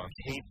Maxibon.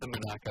 Keep the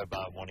Monaco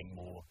bar wanting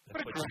more.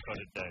 That's what you've got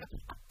to do.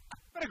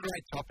 What a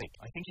great topic.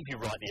 I think if you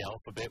write the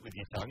alphabet with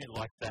your tongue, it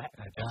likes that.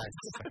 It does.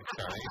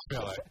 Sorry,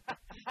 spell it.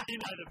 You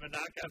know the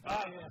Monaco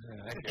bar.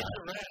 It's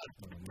around.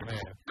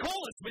 Man.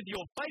 Call us with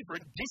your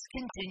favourite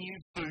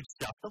discontinued food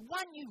stuff, the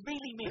one you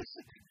really miss.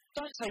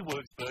 Don't say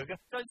Works Burger.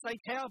 Don't say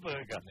Tower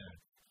Burger. No.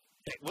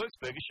 That Works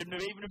Burger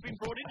shouldn't have even been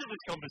brought into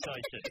this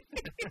conversation.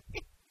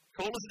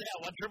 Call us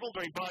now,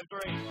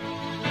 13353.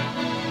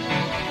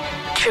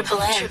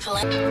 Triple M.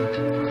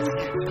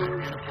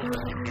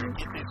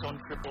 Get this on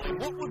Triple M.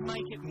 What would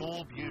make it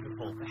more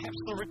beautiful? Perhaps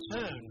the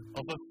return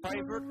of a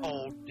favourite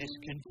old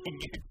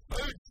discontinued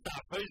food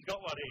stuff. Who's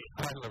got one here?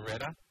 Hi,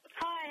 Loretta.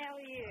 Hi, how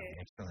are you?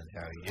 Excellent.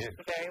 How are you?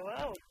 Very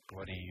well.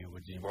 What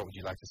would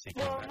you like to see?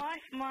 Well,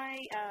 my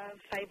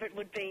favourite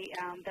would be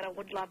that I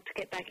would love to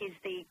get back is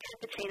the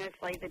cappuccino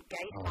flavoured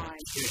gate line.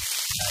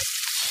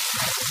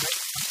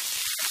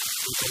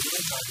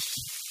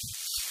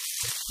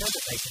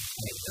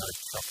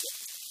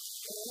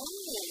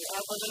 I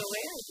wasn't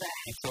aware of that.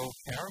 It's all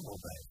caramel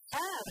based.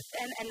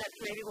 And that's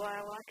maybe why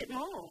I like it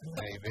more.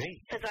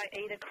 Maybe. Because I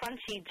eat a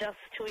crunchy just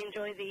to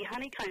enjoy the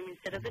honeycomb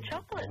instead of the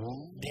chocolate.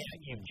 Now,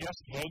 you've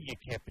just had your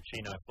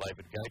cappuccino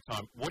flavoured go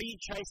time. What are you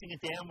chasing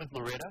it down with,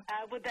 Loretta?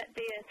 Would that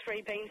be a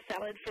 3-bean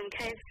salad from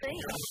KFC?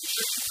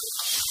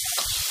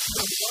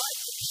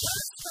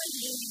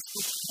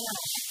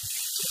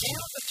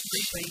 Now the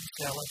 3-bean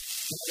salad.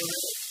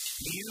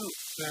 You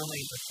firmly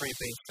the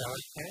 3-bean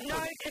salad can? No,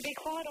 to be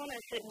quite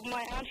honest,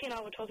 my auntie and I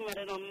were talking about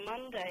it on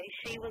Monday.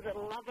 She was a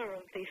lover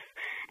of this,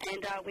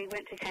 and we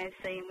went to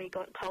KFC and we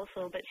got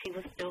coleslaw, but she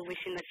was still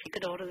wishing that she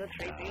could order the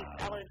 3-bean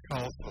salad.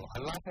 Coleslaw. I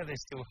love how they're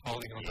still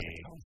holding on to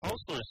it.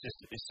 Coleslaw is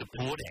just a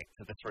support act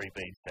to the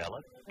 3-bean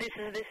salad. This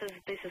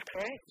is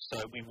correct.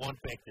 So we want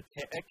back the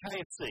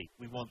KFC.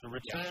 We want the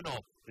return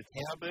of the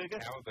Tower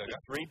Burger, the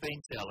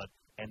 3-bean salad,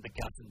 and the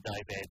Gus and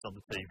Dave ads on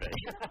the TV.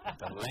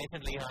 The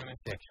latently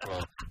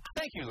homosexual.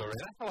 Thank you,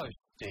 Loretta. Hello,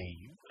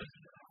 Steve.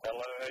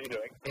 Hello, how are you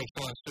doing?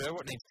 Excellent, sir.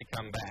 What needs to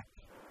come back?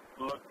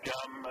 Look,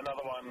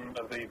 another one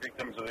of the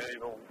victims of the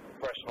evil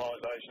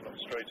rationalisation of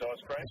street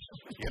ice cream.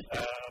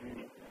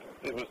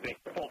 It was the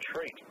triple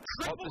treat.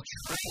 Triple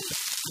treat?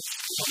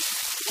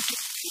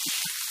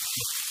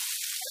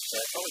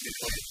 Probably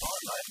before your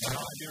time, mate. No,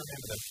 I do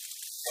remember them.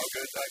 Oh,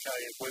 good. Okay,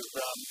 it was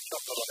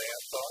chocolate on the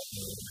outside.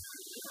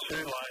 2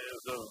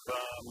 layers of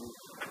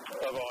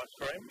ice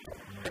cream.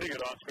 Pretty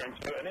good ice cream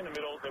too. And in the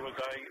middle there was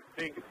a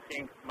big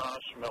pink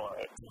marshmallow.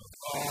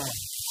 Oh.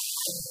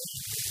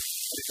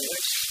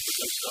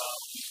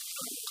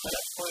 An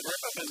absolute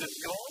ripper, is it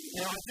gone?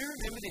 Now I do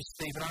remember this,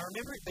 Stephen. I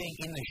remember it being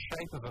in the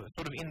shape of a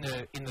sort of in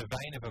the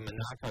vein of a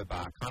Monaco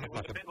bar, kind of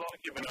like a bit like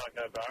your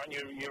Monaco bar. And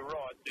you're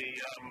right. The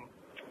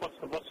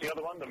what's the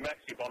other one? The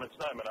Maxibon. It's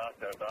no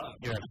Monaco bar.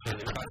 You're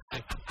absolutely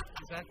right.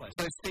 exactly.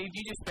 So, Steve,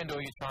 you just spend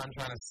all your time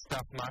trying to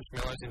stuff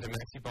marshmallows into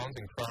maxi bonds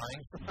and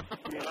crying?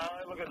 No,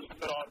 look, I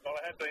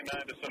have been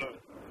known to sort of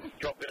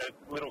drop in at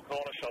little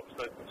corner shops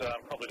that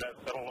probably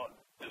don't sell a lot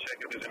to check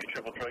if there's any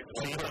triple treats.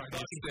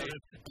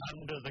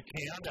 Under the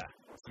counter.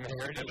 I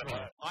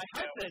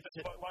hope that...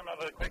 One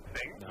other quick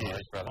thing. Yes,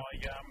 brother. I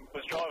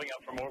was driving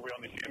up from Albury on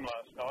the Hume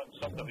last night and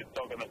stopped at this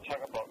dog in the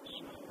Tugger Box,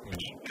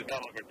 which is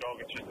no longer a dog,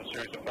 it's just a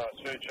series of fast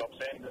food shops.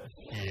 And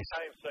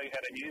KFC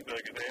had a new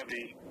burger there,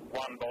 the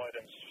one bite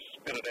and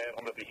spit it out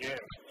onto the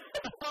Hume.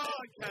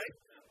 Okay.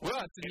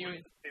 Well, it's a new...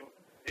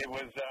 It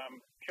was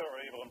pure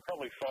evil and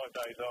probably 5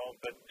 days old,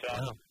 but...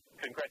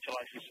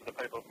 Congratulations to the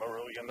people of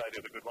Marulian, they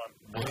did a good one.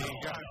 There you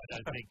go. I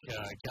don't think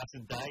Gus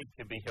and Dave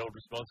can be held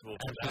responsible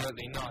for that.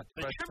 Absolutely not.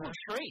 The triple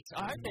treat,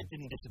 I hope that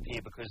didn't disappear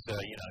because,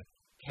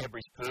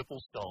 Cadbury's Purple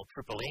Style,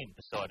 Triple M,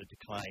 decided to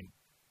claim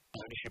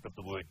ownership of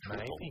the word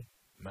triple.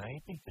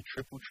 Maybe. The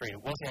triple treat. It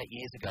was out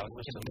years ago. It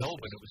was in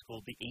Melbourne. It was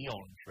called the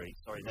Eon treat.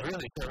 Sorry, that's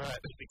really correct.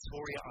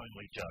 Victoria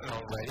only joke.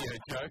 Oh, radio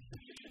joke.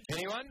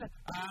 Anyone?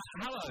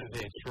 Hello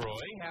there,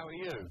 Troy. How are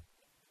you?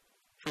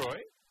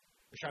 Troy?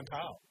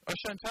 Chantal. Oh,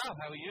 Chantal,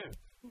 how are you?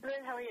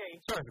 Good, how are you?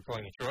 Sorry for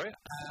calling you Troy.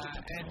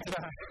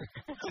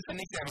 Just a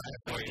nickname I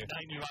have for you.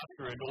 Name you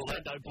after an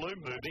Orlando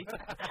Bloom movie.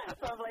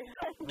 Lovely.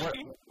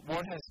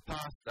 What has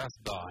passed us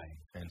by,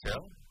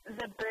 Chantal?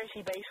 The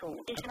Bertie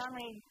Beetle. You can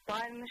only buy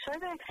it in the show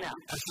bags now.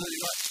 Absolutely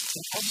right.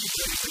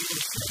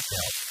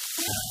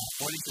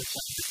 What is the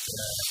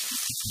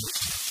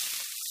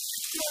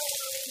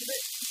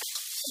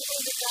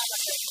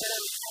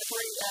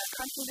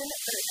countries in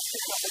it, but it's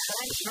just not the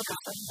same.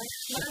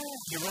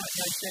 You're right,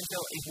 no,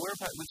 Chantal,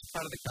 which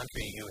part of the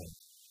country are you in?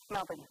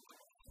 Melbourne.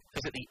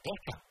 Is it the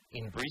Ekka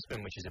in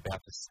Brisbane, which is about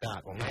to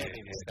start, or maybe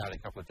it started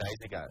a couple of days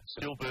ago?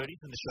 Still birdies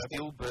in the show?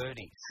 Still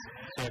birdies.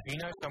 So if you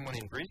know someone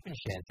in Brisbane,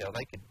 Chantal,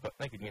 they could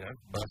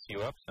bust you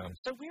up some.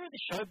 So where are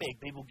the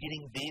showbag people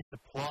getting their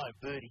supply of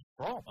birdies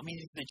from? I mean,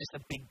 is there just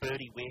a big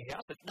birdie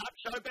warehouse? But not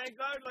showbags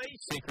only.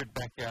 Secret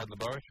backyard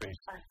laboratories.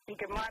 I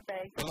think it might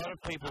be. A lot of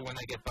people, when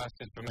they get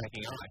busted for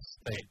making ice,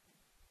 they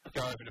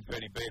go over to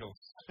Bertie Beetles.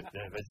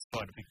 Yeah, that's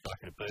quite a big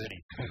bucket of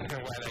birdies.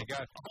 Away they go.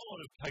 A whole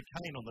lot of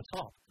cocaine on the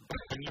top.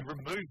 And you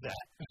remove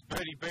that.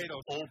 Bertie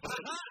Beetles. All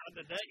birdies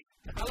underneath.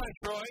 Hello,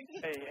 Troy.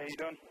 Hey, how you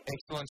doing?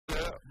 Excellent,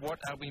 sir. What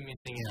are we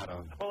missing out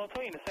on? Well, I'll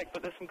tell you in a sec,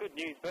 but there's some good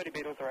news. Bertie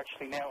Beetles are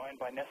actually now owned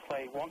by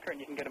Nestle Wonka, and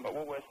you can get them at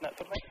Woolworths and that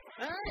sort of thing.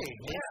 Hey,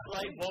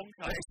 Nestle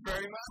Wonka. Thanks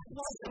very much.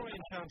 Troy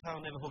and Chantal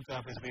never hooked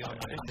up as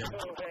beyond that.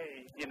 Oh,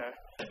 hey, you know.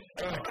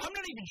 I'm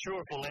not even sure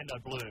if Orlando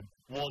Bloom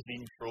was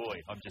in Troy.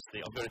 I've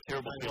got a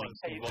terrible feeling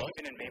he was.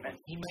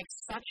 He makes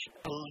so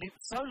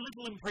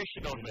little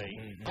impression on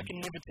me. I can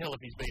never tell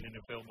if he's been in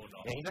a film or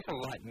not. Yeah, he's like a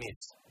light miss.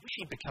 I wish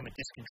he'd become a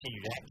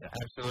discontinued actor.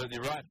 Absolutely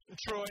right.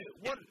 Troy,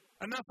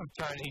 enough of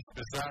Tony's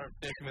bizarre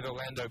obsession with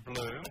Orlando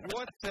Bloom.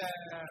 What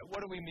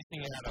are we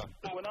missing out on?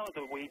 Well, when I was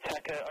a wee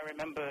tacker, I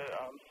remember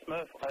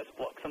Smurf post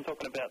blocks. I'm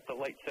talking about the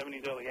late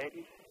 70s, early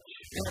 80s.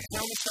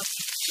 Tell me something.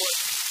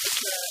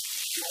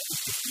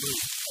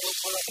 Well,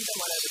 I think I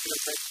might have a bit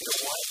of red to the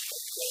white.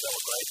 They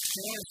were great.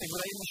 Can you think, were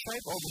they in the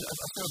shape or was it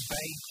a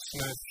vague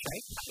Smurf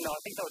shape? No, I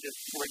think they were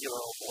just regular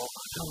old blocks.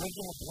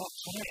 Regular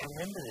blocks? I don't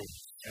remember these.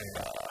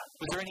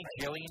 Was there any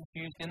jelly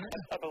infused in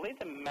them? I believe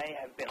there may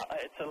have been.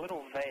 It's a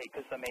little vague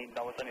because, I mean,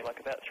 I was only like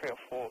about 3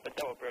 or 4, but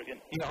they were brilliant.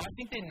 Yeah, I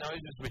think their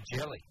noses were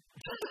jelly.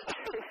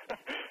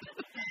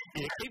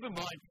 Yeah, keep in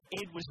mind,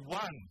 Ed was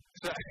 1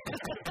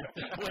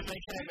 when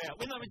they came out.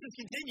 When they were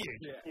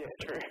discontinued. Yeah,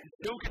 true.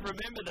 Still can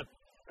remember them.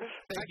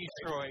 Thank you,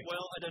 Troy.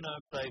 Well, I don't know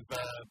if they've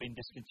been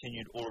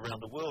discontinued all around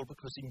the world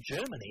because in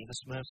Germany the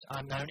Smurfs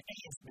are known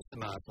as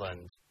Mr.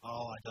 Marsland.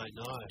 Oh, I don't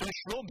know. The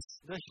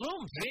Schlumps. The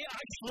Schlumps. Yeah,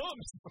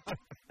 Schlumps.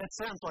 That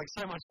sounds like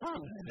so much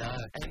fun. No.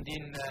 And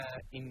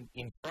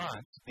in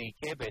France, the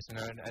Care Bears are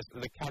known as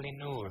Le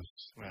Calinours.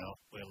 Well,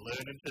 we're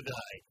learning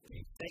today.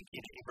 Thank you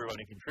to everyone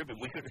who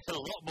contributed. We could have said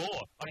a lot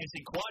more. I can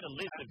see quite a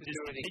list of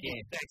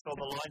discontinued facts on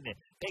the line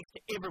there. Thanks to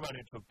everyone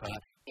who took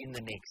part in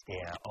the next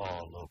hour.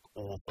 Oh, look,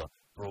 author,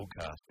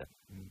 broadcaster,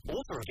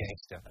 author of a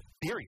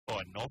very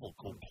fine novel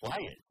called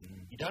Players.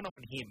 You don't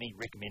often hear me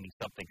recommending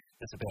something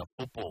that's about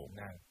football.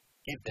 No.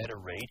 Give that a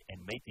read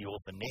and meet the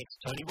author next,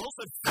 Tony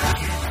Wilson.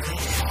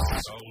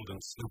 Old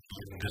and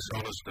slippy and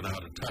dishonest and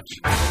out of touch.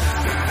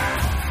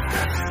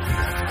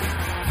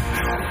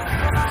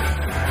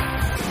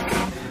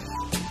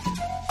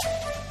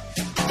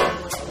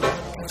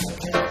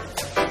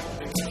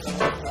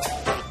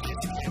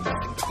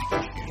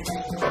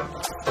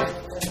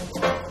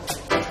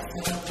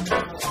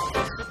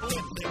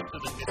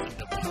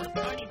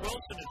 Tony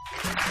Wilson is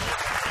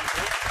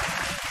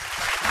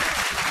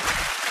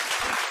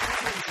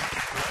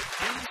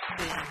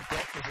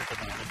doctors at the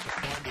moment to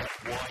find out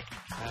why he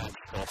can't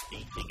stop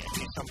eating. And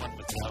here's someone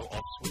with no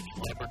off-switch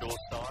Labrador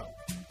style.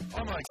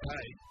 I'm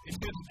okay. In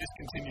terms of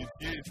discontinued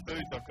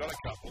foods, I've got a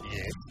couple.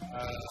 Yes.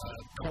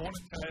 Corn at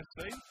KFC.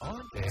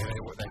 Oh, yeah,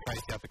 they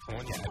phased out the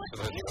corn, yeah,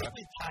 absolutely right.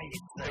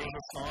 There was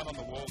a sign on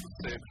the wall that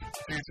said,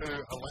 due to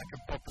a lack of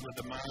popular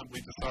demand,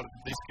 we decided to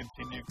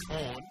discontinue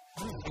corn.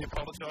 He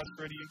apologised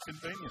for any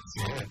inconvenience.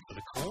 Yeah, for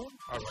the corn?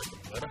 I wrote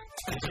him a letter.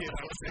 Yeah,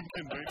 that was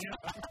inconvenient.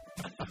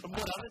 And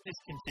what other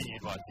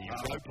discontinued ones are you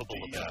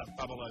notable about?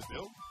 Buffalo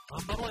Bill. Oh,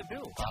 Buffalo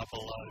Bill.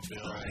 Buffalo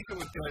Bill. I think it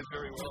would go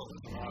very well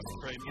as an ice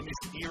cream in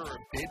this era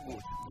of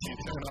Deadwood. You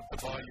turn up to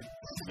buy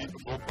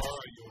or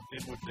borrow your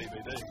Deadwood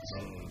DVDs.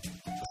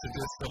 I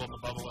suggest that on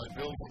the Buffalo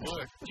Bill for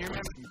work. Do you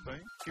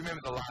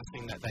remember the last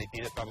thing that they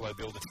did at Buffalo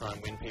Bill to try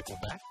and win people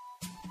back?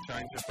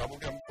 Change your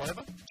bubblegum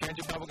flavour? Change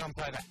your bubblegum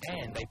flavour,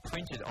 and they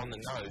printed on the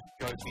nose,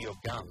 go for your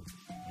gum.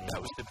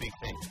 That was the big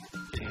thing.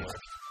 Didn't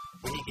work.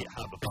 When you get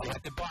Hubba You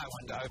had to buy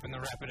one to open the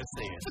wrapper to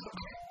see it.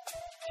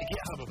 To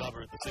get Hubba Bubba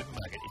at the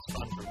supermarket, it's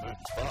fun to remove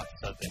the spice,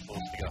 so they're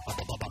forced to go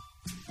Hubba Bubba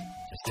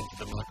just into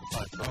the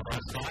microphone for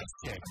a spice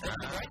check. That's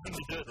a great thing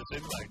to do at the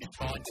supermarket, is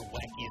find the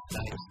wackiest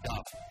name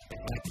stuff and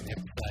make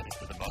them that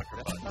into the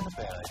microphone. That's not a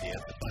bad idea.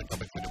 That's a fun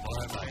topic for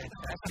tomorrow, mate.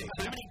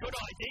 Too many good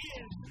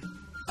ideas.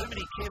 So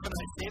many Kevin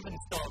O7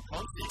 style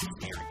concepts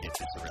here at Get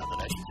This Around the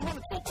Nation. Do you want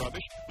to talk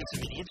rubbish with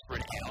some idiots for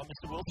an hour,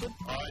 Mr. Wilson?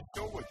 I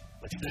sure would.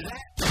 Let's do that.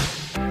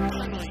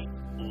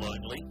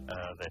 Lonely.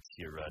 That's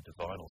your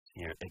Divinals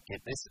here at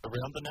Get This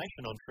Around the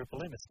Nation on Triple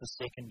M. It's the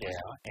second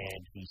hour,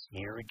 and he's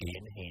here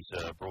again. He's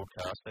a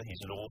broadcaster. He's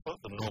an author.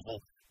 The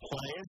novel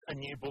Players, a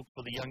new book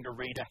for the younger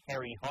reader,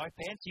 Harry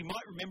Highpants. You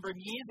might remember him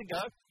years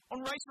ago on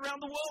Race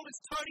Around the World.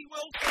 It's Tony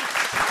Wilson.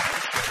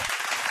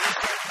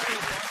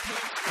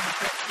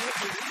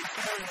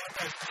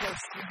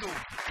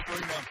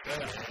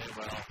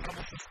 I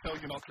must just tell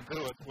you not to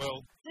do it. Well,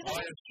 I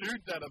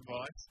eschewed that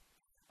advice.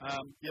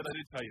 Yeah, they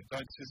do tell you,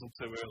 don't sizzle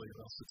too early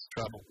or else it's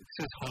trouble. It's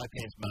just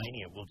Highpants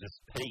Mania will just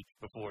peak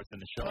before it's in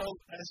the shop. Well,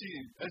 as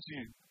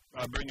you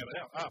bring it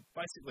out,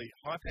 basically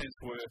Highpants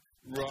were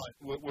right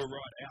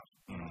out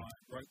when I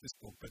wrote this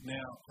book, but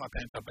now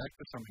Highpants are back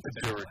for something.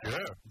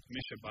 It's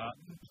Misha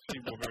Barton. She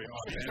wore very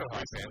high pants.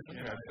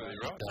 Yeah,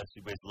 absolutely right.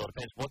 She wears a lot of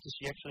pants. What does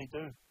she actually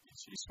do?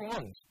 She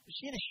swans. Was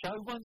she in a show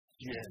once?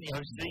 Yeah. The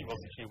OC,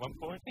 wasn't she, at one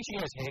point? I think she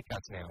has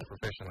haircuts now,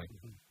 professionally.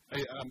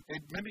 Hey,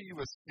 maybe you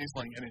were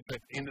sizzling and in fact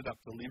ended up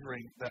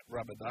delivering that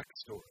rubber duck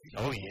story.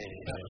 Oh, yeah.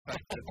 The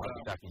fact that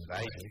rubber duck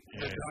invasion.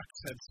 The ducks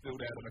had spilled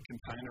out of a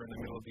container in the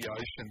middle of the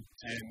ocean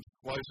and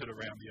floated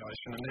around the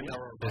ocean, and then they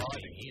were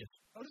arriving.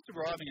 They were just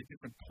arriving at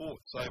different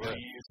ports over the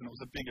years, and it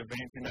was a big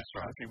event in that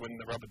country when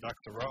the rubber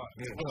ducks arrived.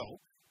 Yeah. Well,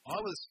 I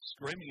was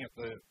screaming at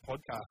the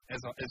podcast as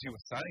you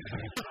were saying,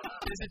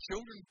 there's a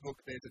children's book,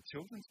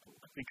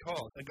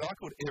 because a guy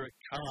called Eric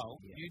Carle,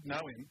 you'd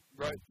know him,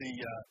 wrote the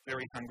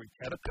Very Hungry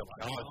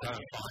Caterpillar.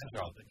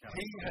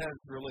 He has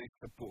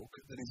released a book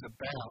that is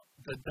about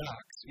the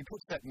ducks. He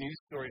puts that news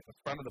story at the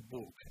front of the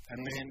book, and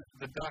then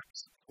the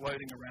ducks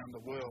floating around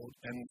the world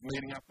and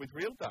meeting up with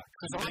real ducks.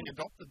 Because being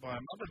adopted by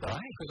a mother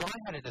duck. Because I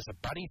had it as a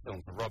buddy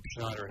film for Rob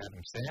Schneider and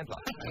Adam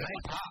Sandler, and they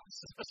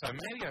passed. So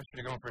maybe I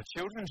should have gone for a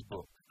children's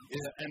book.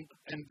 Yeah, and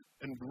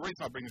the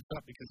reason I bring this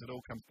up because it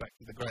all comes back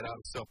to the great art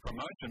of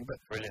self-promotion, but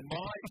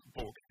my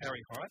book, Harry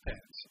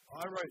Highpants,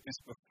 I wrote this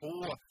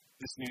before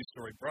this news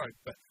story broke,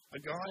 but a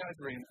guy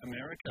over in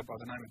America by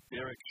the name of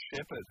Derek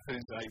Shepherd,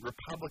 who's a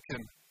Republican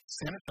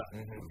senator,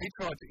 he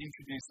tried to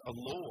introduce a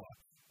law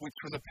which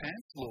was a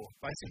pants law,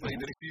 basically,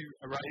 that if you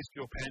raised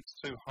your pants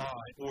too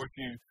high, or if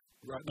you,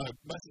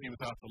 basically it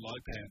was after low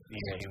pants,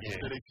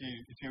 that if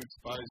you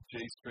exposed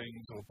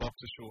G-strings or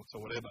boxer shorts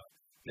or whatever,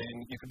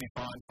 then you could be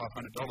fined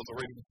 $500 or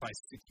even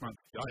face 6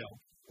 months jail.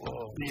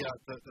 The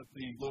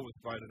law was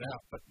voted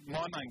out, but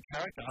my main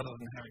character, other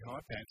than Harry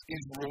Highpants,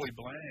 is Roy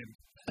Bland,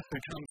 who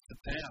comes to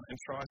town and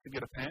tries to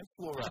get a pants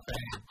law up.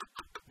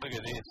 Look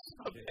at this.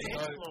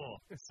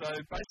 So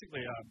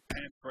basically,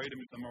 pants freedom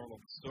is the moral of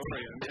the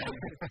story,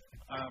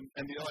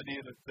 and the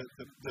idea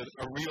that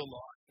a real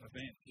life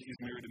event is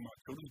mirrored in my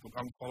children's book.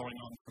 I'm following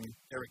on from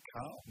Eric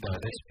Carle. No,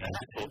 that's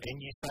beautiful. And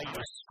you say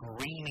you're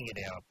screaming at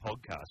our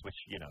podcast, which,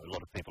 a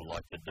lot of people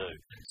like to do.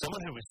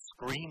 Someone who was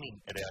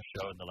screaming at our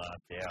show in the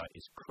last hour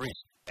is Chris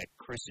at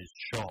Chris's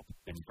shop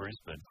in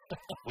Brisbane,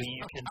 where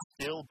you can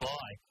still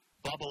buy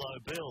Buffalo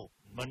Bill,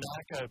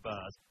 Monaco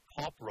bars,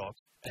 Pop Rocks,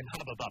 and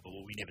Hubba Bubba.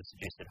 Well, we never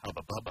suggested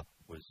Hubba Bubba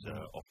was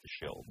off the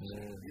shelves.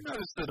 You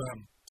notice that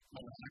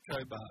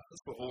Monaco bars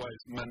were always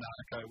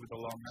Monaco with a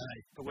long A,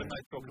 but when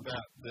they talk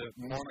about the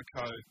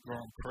Monaco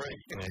Grand Prix,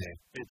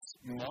 it's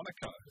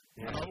Monaco.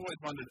 And I've always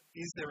wondered,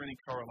 is there any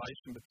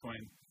correlation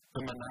between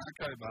the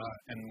Monaco bar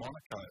and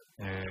Monaco?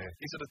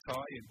 Is it a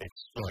tie-in?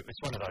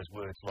 It's one of those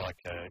words like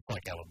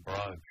Alan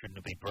Bro.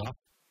 Shouldn't it be bruh?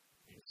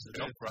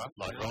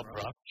 Like Rob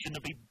Bruff. Shouldn't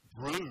it be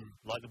brew,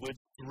 like the word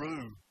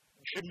through?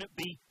 Shouldn't it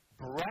be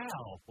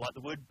brow, like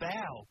the word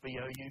bow,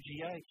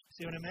 B-O-U-G-H?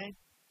 See what I mean?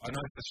 I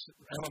know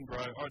Alan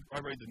Bro, I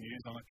read the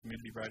news on a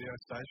community radio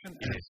station,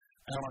 and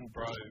Alan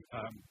Bro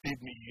bid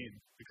me in,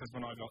 because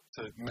when I got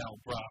to Mel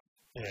Bruff,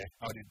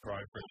 I did Bro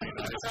for a few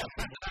days.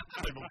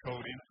 People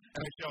called in.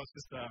 And actually,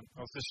 I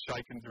was just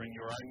shaken during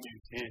your own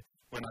news here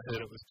when I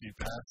heard it was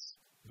Dupas,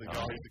 the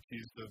guy who's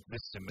accused of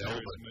Mr.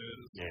 various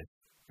murders. Yes.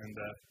 And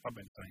I've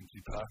been saying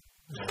Dupas.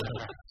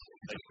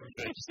 Thanks for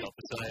yourself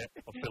to say it.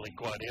 I'm feeling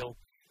quite ill.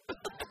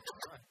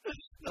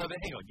 No, but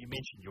hang on. You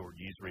mentioned you're a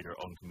newsreader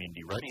on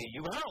community radio.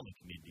 You are on the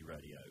community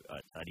radio,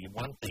 Tony. And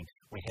one thing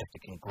we have to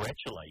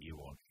congratulate you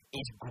on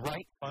is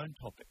great phone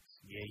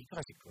topics. Yeah, you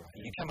guys are great.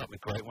 You come up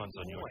with great ones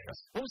on your show.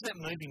 What was that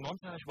movie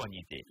montage one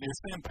you did? Yeah,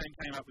 Sam Payne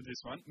came up with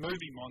this one.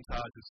 Movie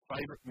montages,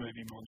 favourite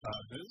movie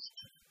montages.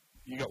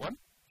 You got one?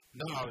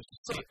 No, I was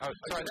just saying. Oh,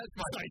 sorry, that's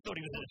my. I thought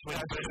he was in a twin.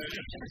 I've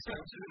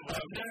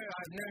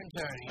known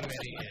Tony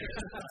many years.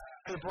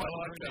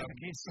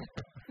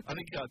 I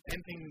think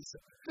 10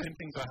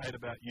 things I hate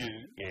about you.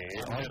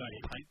 Yeah. I had a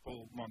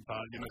paintball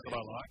montage, you know what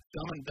I like.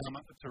 Dumb and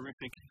Dumber, a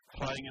terrific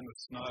playing in the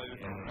snow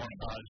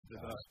montage.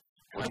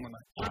 What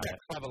about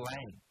Clover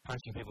Lane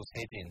punching people's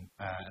heads in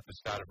at the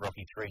start of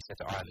Rocky 3 set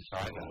to Eye of the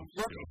Tiger?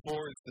 Rocky 4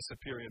 is the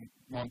superior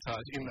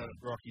montage in the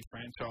Rocky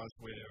franchise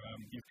where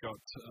you've got,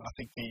 I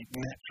think, the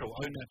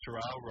au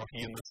natural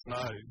Rocky in the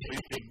snow,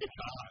 leaping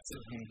carts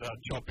and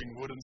chopping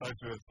wood and so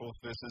forth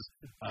versus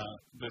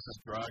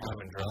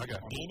Drago.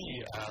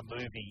 Any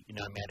movie,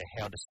 no matter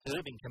how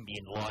disturbing, can be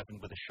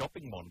enlivened with a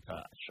shopping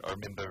montage. I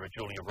remember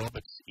Julia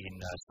Roberts in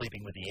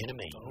Sleeping with the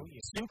Enemy. Oh,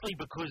 yes. Simply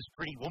because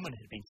Pretty Woman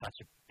had been such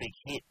a big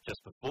hit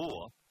just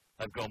before,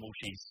 they've gone, well,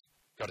 she's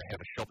got to have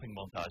a shopping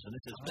montage, and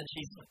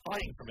she's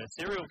hiding from a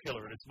serial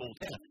killer in a small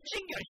town. She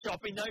can go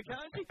shopping, though,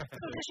 can't she?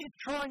 Because she's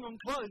trying on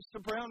clothes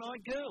for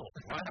Brown-Eyed Girl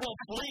while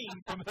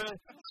fleeing from her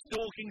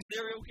stalking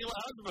serial killer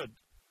husband.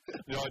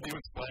 The idea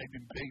was flagged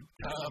in big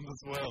terms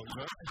as well, you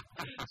know?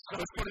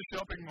 So let's put a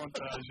shopping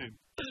montage in.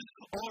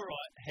 All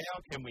right, how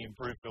can we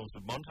improve films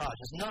with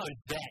montages? No,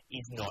 that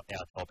is not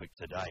our topic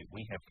today.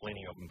 We have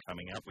plenty of them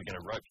coming up. We're going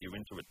to rope you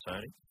into it,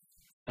 Tony.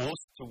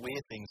 Forced to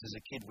wear things as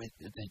a kid.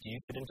 Did you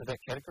fit into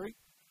that category?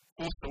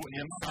 Forced to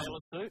wear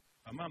sailor suit?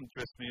 My mum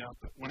dressed me up.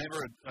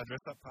 Whenever a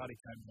dress-up party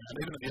came around,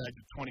 even at the age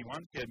of 21,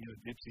 she had me in a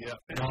gypsy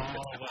outfit. Oh,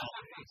 well,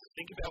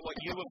 think about what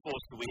you were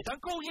forced to wear. Don't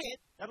call yet.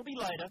 That'll be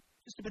later.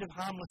 Just a bit of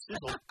harmless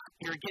sizzle.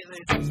 Here, get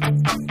this.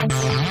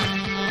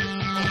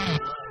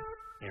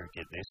 Here,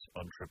 get this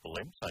on Triple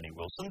M. Tony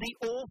Wilson, the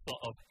author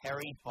of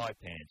Harry High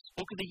Pants.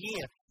 Book of the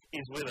Year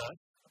is with us.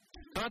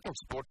 Can I talk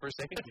sport for a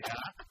second? Yeah.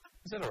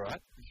 Is that all right?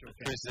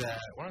 Because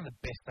one of the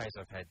best days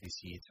I've had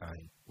this year,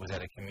 Tony, was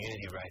at a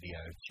community radio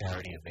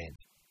charity event.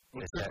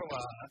 Well, Triple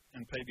R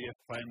and PBF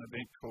play an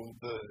event called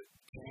the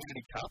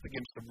Community Cup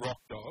against the Rock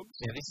Dogs.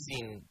 Now, this is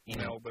in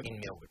Melbourne. In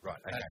Melbourne,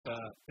 right. Okay.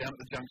 Down at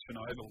the Junction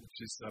Oval, which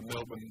is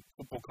Melbourne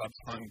Football Club's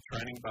home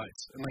training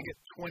base. And they get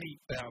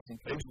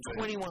 20,000 people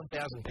there.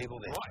 21,000 people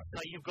there. Right.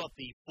 So you've got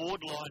the Ford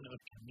line of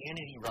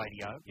community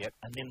radio. Yep.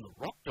 And then the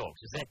Rock Dogs.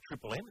 Is that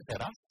Triple M? Is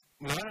that us?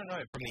 No,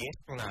 from the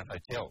Esplanade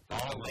Hotel.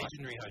 A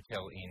legendary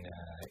hotel in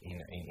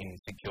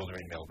St Kilda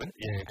in Melbourne.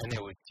 Yeah. And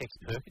there was Tex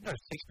Perkins. No,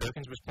 Tex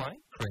Perkins was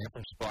playing. Kringer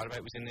from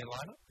Spider-Mate was in their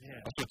lineup.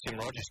 Yeah. I saw Tim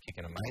Rogers kick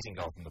an amazing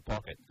goal from the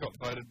pocket. Got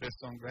voted best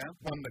on ground.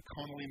 Won the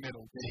Connolly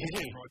Medal.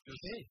 Yeah. Rogers.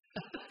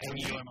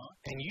 Yeah.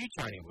 And you,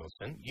 Tony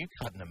Wilson, you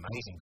cut an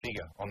amazing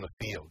figure on the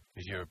field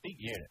because you're a big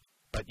unit.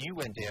 But you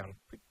went down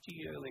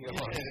pretty early on.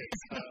 I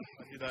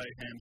hit a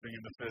hamstring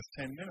in the first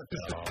 10 minutes.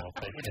 Oh,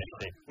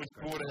 fantastic. Which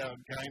brought our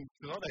games,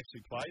 because I'd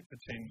actually played for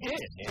 10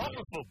 years. Yeah,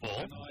 soccer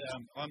football. And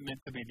I'm meant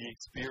to be the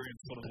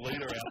experienced sort of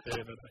leader out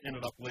there, but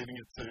ended up leaving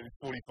it to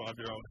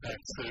 45-year-old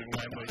hacks who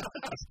mainly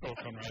just talk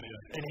on radio.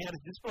 And how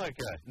did this bloke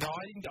go? No,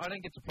 I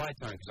didn't get to play,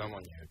 Tone, because I'm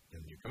on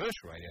your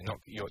commercial radio,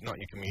 not your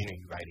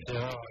community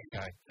radio. Oh,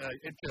 okay.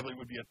 Ed Kelly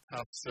would be a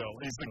tough sell.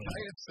 He's the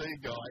KFC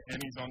guy, and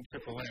he's on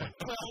Triple M.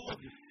 Well,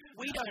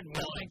 we don't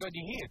know. Thank God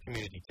you're here,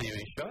 community TV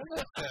show.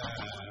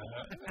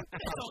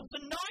 It's on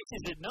tonight,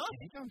 is it not?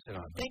 He's on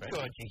tonight. Thank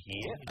God you're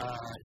here.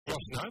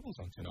 Ross Noble's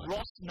on tonight.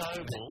 Ross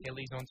Noble.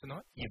 Kelly's on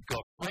tonight. You've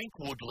got Frank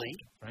Woodley.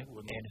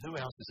 And who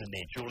else is in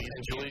there? Julia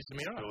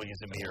Zamiro.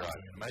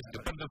 Amazing.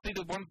 But the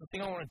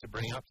thing I wanted to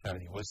bring up,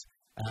 Tony, was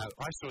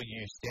I saw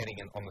you standing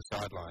on the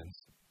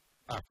sidelines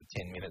after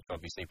 10 minutes,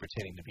 obviously,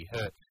 pretending to be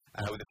hurt,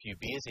 with a few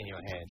beers in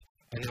your hand.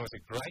 And there was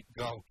a great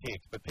goal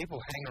kicked, but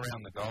people hang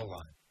around the goal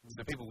line.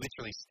 So people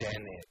literally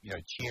stand there,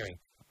 cheering.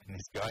 And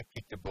this guy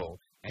kicked a ball,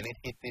 and it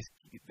hit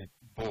the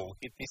ball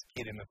hit this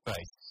kid in the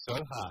face so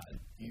hard.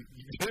 You've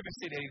never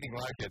seen anything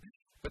like it.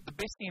 But the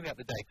best thing about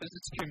the day, because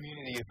it's a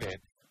community event,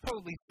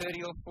 probably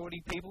 30 or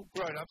 40 people,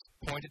 grown-ups,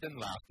 pointed and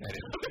laughed at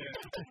it.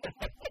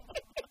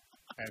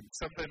 And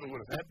some people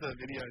would have had the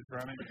videos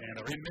running and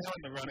are now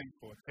in the running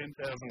for $10,000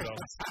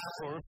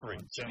 for a free.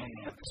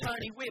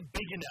 Tony, we're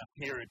big enough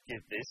here at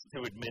Get This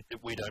to admit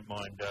that we don't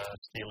mind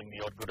stealing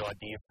the odd good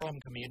idea from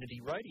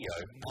community radio.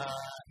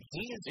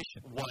 Here's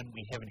one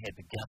we haven't had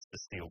the guts to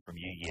steal from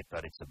you yet,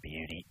 but it's a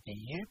beauty. Do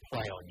you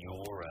play on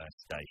your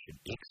station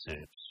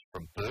excerpts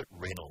from Burt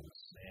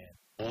Reynolds'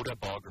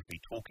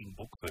 autobiography, talking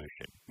book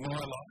version? My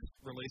Life,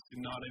 released in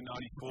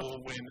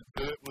 1994 when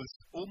Burt was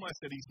almost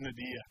at his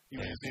nadir.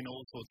 He was in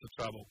all sorts of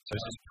trouble. So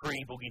this is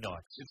pre-Boogie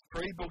Nights. It's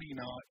pre-Boogie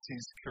Nights.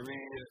 His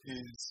career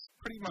is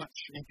pretty much,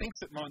 he thinks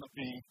it might not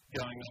be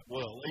going that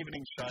well.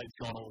 Evening Shade's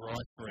gone all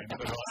right for him.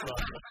 But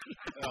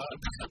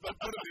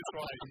put it this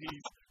way,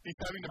 he's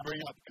having to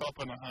bring up cop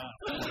and a half.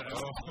 And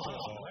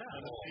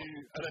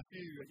a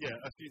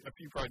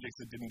few projects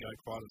that didn't go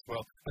quite as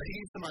well. But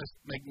he's the most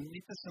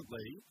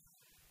magnificently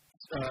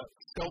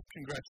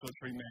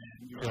self-congratulatory man.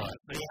 Right.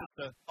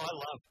 I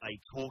love a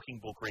talking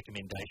book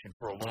recommendation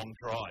for a long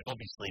drive.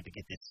 Obviously, to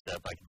get this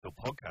Baconfield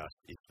podcast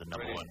is the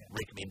number one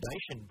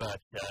recommendation, but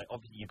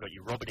obviously you've got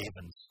your Robert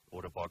Evans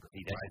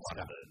autobiography. That's one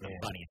of the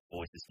funniest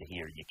voices to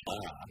hear in your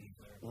car.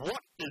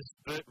 What does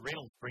Burt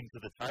Reynolds bring to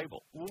the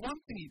table? Well, one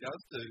thing he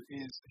does do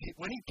is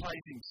when he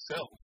plays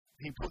himself,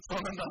 he puts on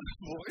another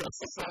voice.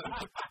 So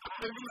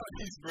even though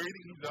he's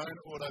reading his own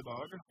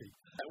autobiography.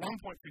 At one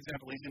point, for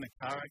example, he's in a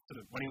car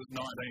accident. When he was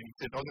 19, he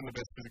said, I was in the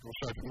best physical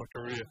shape of my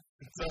career.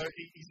 So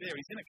he's there.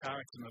 He's in a car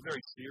accident, a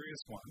very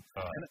serious one.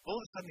 And all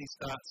of a sudden he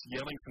starts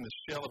yelling from the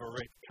shell of a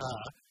wrecked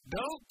car,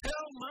 "Don't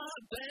tell my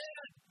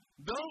dad!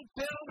 Don't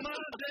tell my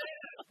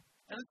dad!"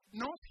 And it's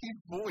not his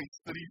voice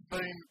that he's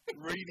been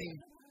reading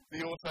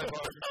the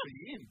autobiography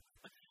in.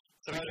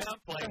 So he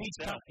can't play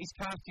himself. He's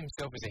cast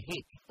himself as a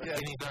hick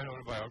in his own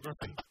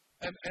autobiography.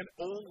 And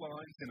all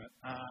lines in it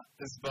are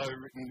as though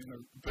written in a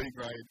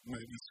B-grade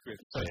movie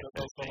script. So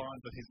those are the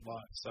lines of his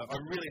life. So I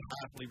really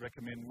heartily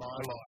recommend My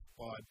Life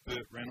by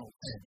Burt Reynolds.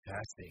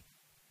 Fantastic.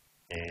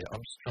 Yeah,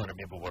 I'm just trying to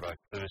remember what I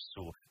first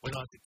saw. When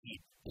I was a kid,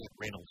 Burt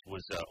Reynolds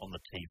was on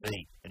the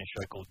TV in a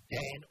show called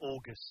Dan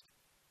August.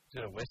 Is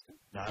it a Western?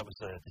 No, it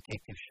was a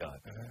detective show.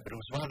 But it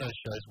was one of those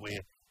shows where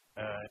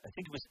I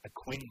think it was a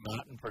Quinn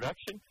Martin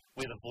production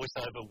where the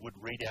voiceover would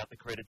read out the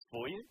credits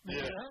for you.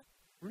 Yeah.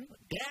 Really?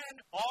 Dan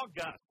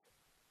August,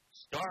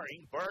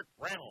 starring Burt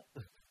Reynolds.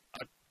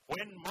 A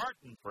Quinn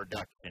Martin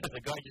production.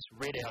 The guy just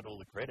read out all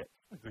the credits.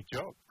 Good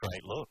job.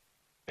 Great look.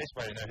 Best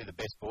way to know who the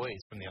best boy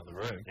is from the other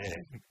room. Yeah.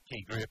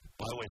 Key grip.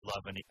 I always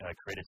love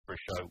credits for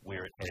a show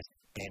where it has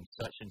and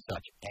such as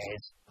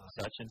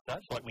such and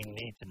such. Like we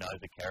need to know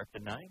the character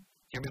name.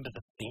 Do you remember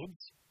The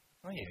Feds?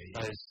 Oh, yeah.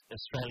 Those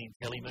Australian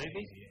telly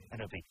movies? And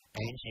it'll be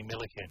Angie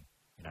Milliken,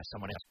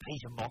 someone else,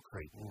 Peter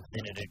Mockery.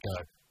 Then it'd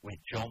go with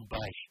John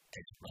Bache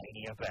as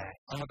Rainier Bass.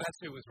 Oh, that's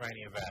who was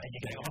Rainier Bass. And you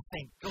go, oh,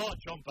 thank God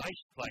John Bache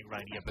is playing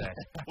Rainier Bass.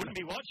 Wouldn't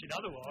be watching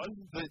otherwise.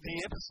 The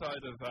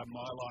episode of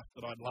My Life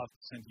that I'd love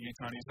to send to you,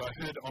 Tony, is I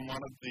heard on one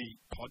of the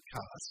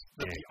podcasts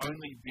that the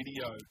only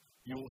video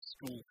your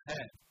school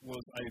had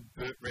was a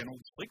Burt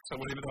Reynolds flick, so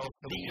whatever they were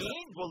filming. The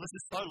end? Well, this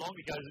is so long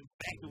ago. In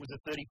fact, it was a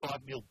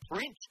 35mm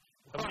print.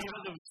 And whenever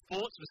the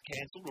sports was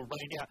cancelled or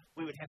rained out,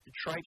 we would have to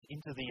traipse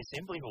into the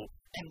assembly hall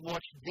and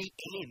watch The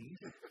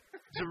End,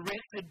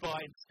 directed by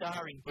and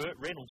starring Burt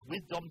Reynolds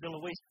with Dom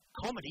DeLuise,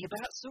 comedy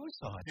about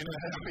suicide. You know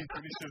how he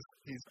finishes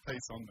his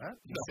piece on that?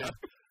 He said,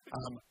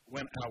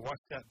 when I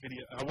watched that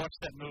video, I watched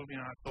that movie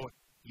and I thought,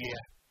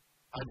 yeah,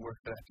 I'd work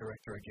for that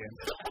director again.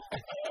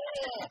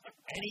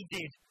 And he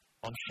did.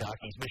 On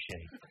Sharky's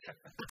Machine.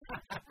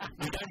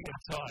 We don't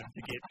have time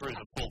to get through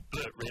the full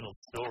Burt Reynolds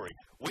story.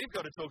 We've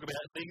got to talk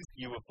about things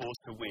you were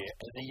forced to wear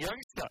as a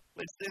youngster.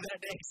 Let's do that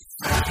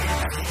next.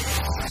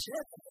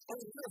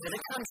 In the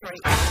country.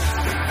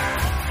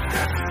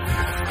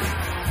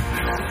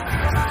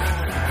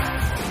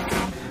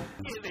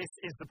 This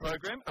is the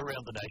program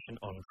Around the Nation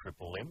on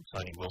Triple M.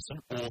 Tony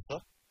Wilson, author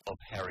of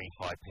Harry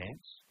High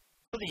Pants.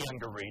 For the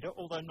younger reader,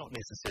 although not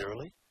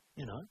necessarily,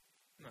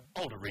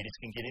 older readers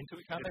can get into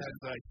it, can't they? It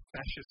has a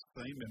fascist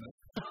theme in it.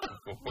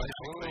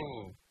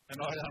 And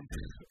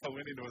I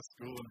went into a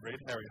school and read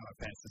Harry High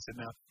Pants and said,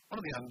 now,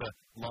 one of the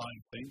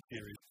underlying themes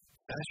here is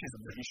fascism,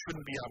 that you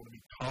shouldn't be able to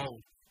be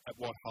told at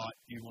what height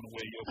you want to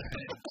wear your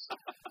pants.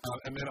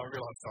 And then I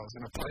realised I was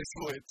in a place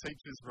where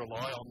teachers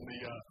rely on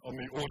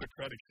the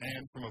autocratic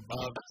hand from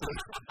above. So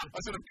I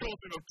said, of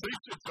course, if a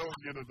teacher tells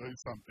you to do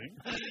something,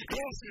 of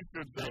course you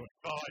should do it.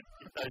 Fine,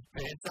 get those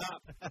pants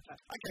up.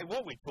 Okay,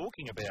 while we're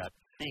talking about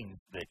things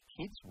that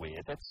kids wear,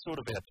 that's sort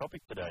of our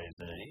topic today,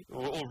 isn't it?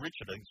 Or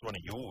Richard, I think it's one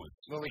of yours.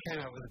 Well, we came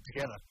up with it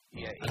together.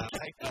 Yeah,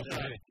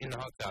 in the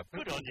hot tub.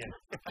 Good on you.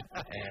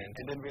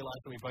 and then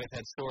realised that we both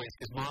had stories,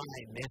 because my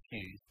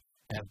nephews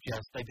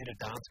they did a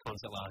dance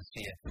concert last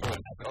year.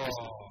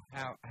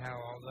 How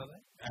old are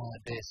they?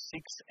 They're 6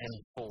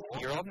 and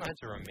 4. You're old enough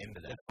to remember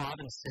that. They're 5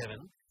 and 7.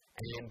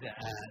 And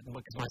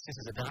because my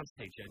sister's a dance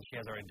teacher and she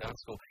has her own dance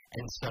school,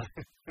 and so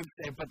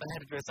but they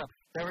had to dress up.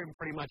 They were in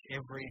pretty much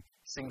every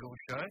single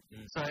show.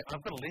 So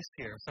I've got a list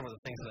here of some of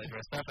the things that they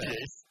dressed up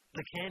as.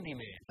 The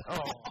Candyman.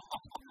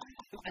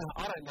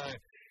 I don't know.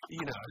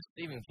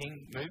 Stephen King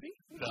movie?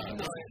 No, it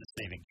wasn't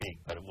Stephen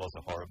King, but it was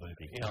a horror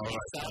movie.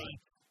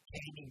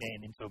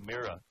 Candyman into a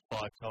mirror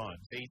 5 times.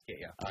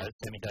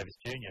 Sammy Davis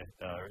Jr.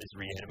 Is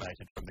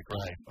reanimated from the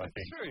grave, I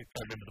think. True. I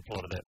remember the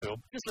plot of that film.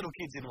 Just little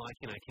kids in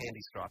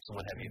candy stripes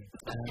and what have you.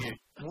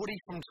 Woody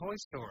from Toy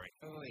Story.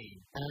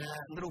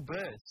 Little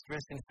birds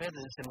dressed in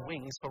feathers and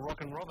wings for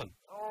Rock and Robin.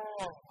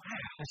 Oh,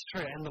 wow. That's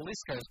true. And the list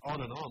goes on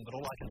and on, but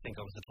all I can think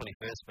of is the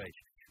 21st speech.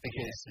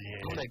 because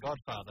I'm their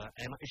godfather,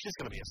 and it's just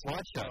going to be a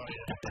slideshow.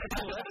 That's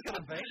all that's going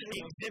to be.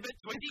 Exhibit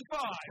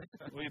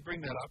 25. Well, you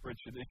bring that up,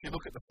 Richard. If you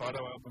look at the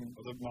photo album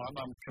that my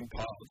mum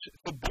compiled,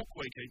 for Book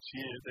Week each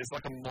year, there's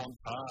like a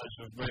montage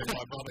of where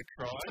my brother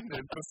cried.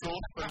 There's the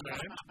Saucepan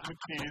Man with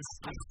tears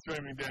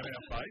streaming down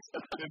our face.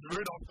 There's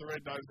Rudolph the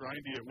Red-Nosed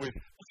Reindeer with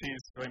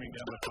tears streaming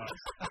down the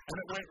face. And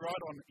it went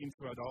right on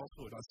into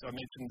adulthood. I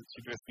mentioned that she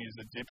dressed me as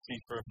a gypsy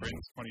for a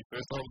friend's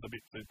 21st. I was a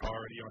bit too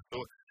piratey, I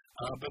thought.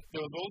 But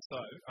there was also,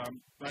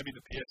 maybe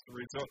the pièce de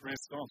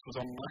résistance was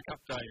on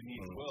Make-up Day in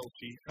year 12.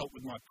 She helped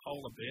with my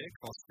polar bear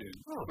costume.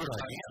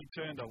 She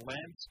turned a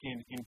lambskin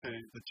into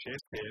the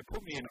chest hair,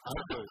 put me in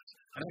overboots,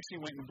 and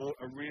actually went and bought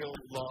a real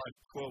live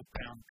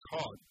 12-pound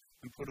cod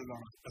and put it on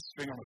a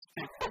string on a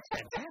stick.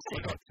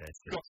 Fantastic.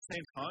 Got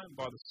sent home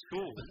by the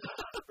school.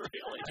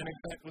 Really? And in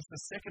fact, was the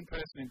second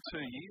person in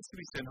 2 years to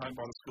be sent home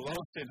by the school. I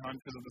was sent home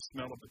because of the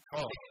smell of the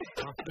cod.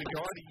 The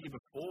guy the year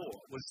before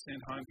was sent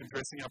home for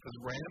dressing up as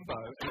Rambo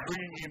and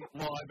bringing in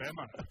live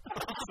ammo.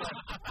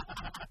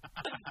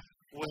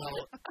 Well,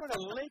 what a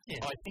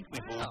legend. I think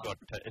we've all got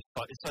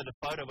so the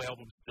photo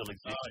album still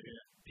exists. Oh,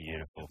 yeah.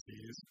 Beautiful.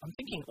 I'm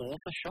thinking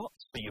author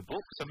shots for your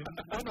books. I mean,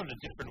 one on a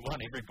different one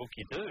every book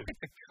you do.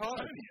 The cod.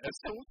 A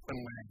Saucepan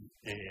Man.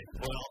 Yeah.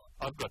 Well,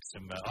 I've got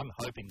some. I'm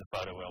hoping the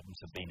photo albums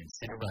have been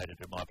incinerated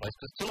at my place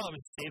because till I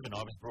was 7,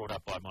 I was brought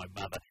up by my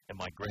mother and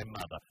my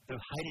grandmother who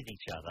hated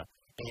each other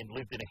and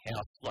lived in a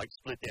house like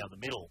split down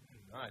the middle.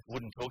 Nice.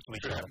 Wouldn't talk to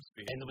each other,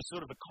 and there was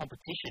sort of a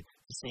competition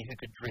to see who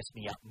could dress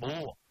me up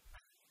more.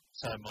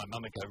 So my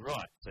mum would go,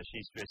 right, so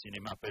she's dressing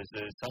him up as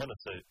a sailor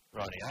suit,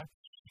 rightio.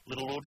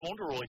 Little Lord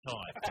Fauntleroy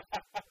time.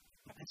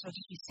 And so I'd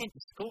just be sent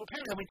to school.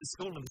 Apparently I went to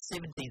school in the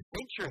 17th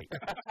century.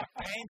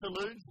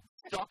 Pantaloons,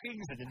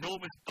 stockings, and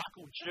enormous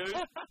buckled shoes.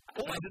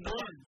 Always in the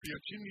room for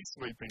your chimney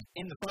sweeping.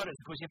 In the photos,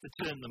 of course, you have to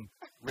turn them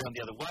round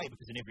the other way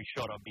because in every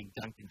shot I'm being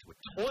dunked into a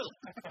toilet.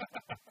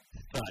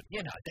 But,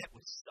 you know, that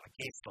was, I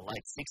guess, the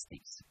late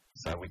 60s.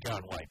 So we're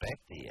going way back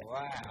there.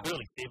 Wow.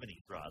 Early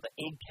 70s, rather.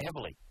 Ed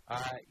Cavalier.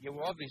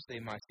 Well, obviously,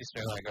 my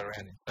sister and I got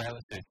around in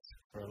sailor suits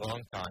for a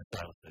long time.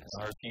 Sailor suits.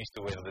 I refused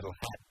to wear the little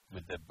hat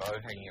with the bow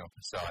hanging off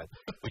the side,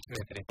 which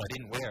meant that if I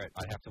didn't wear it,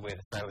 I'd have to wear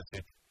the sailor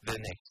suit the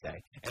next day,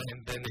 and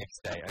then the next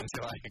day,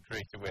 until I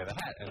agreed to wear the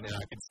hat, and then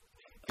I could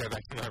go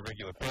back to my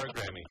regular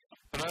programming.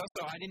 But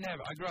I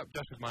grew up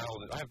just with my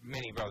older, I have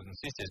many brothers and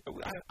sisters, but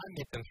I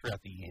met them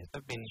throughout the years.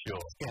 They've been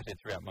scattered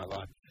throughout my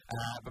life.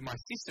 But my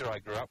sister I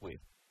grew up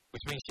with,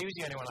 which means she was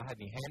the only one I had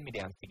any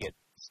hand-me-downs to get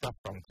stuff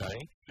from,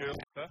 Tony. Sure.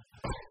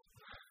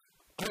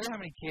 I don't know how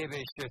many Care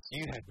Bear shirts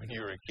you had when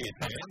you were a kid,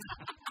 man.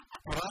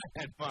 But I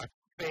had my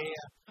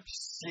fair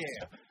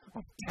share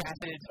of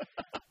tattered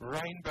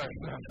rainbow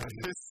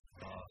numbers.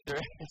 That's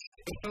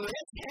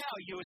how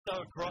you were so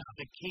across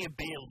the Care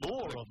Bear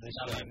lore on this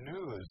show.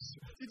 News.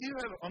 Did you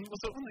have,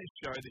 was it on this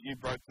show that you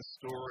broke the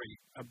story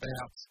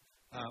about,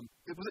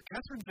 was it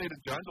Catherine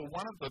Zeta-Jones or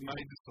one of the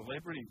major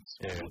celebrities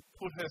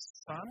put her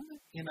son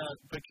in a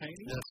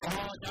bikini?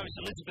 Oh, no, it's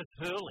Elizabeth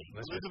Hurley.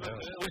 Elizabeth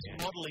Hurley was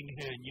modelling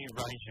her new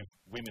range of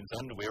women's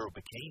underwear or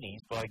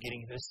bikinis by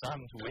getting her son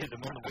to wear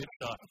them on the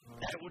website.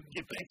 That wouldn't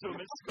get back to him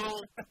at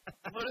school.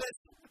 What is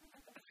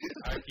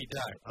Okie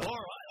doke. All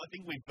right, I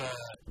think we've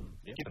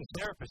given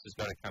therapist has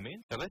got to come in,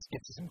 so let's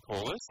get to some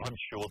callers. I'm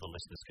sure the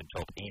listeners can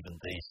top even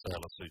these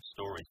sailor suit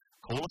stories.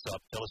 Call us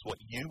up, tell us what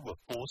you were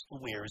forced to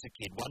wear as a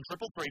kid.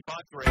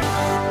 1-333-533.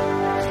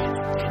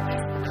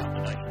 Around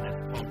the nation,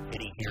 that's Tom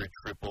Petty here at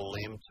Triple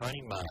M.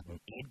 Tony Martin,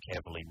 Ed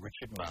Cavalier,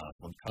 Richard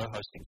Marsland,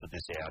 co-hosting for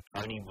this hour,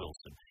 Tony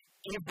Wilson.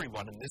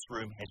 Everyone in this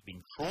room has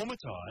been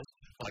traumatised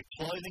by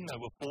clothing they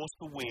were forced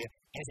to wear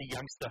as a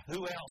youngster.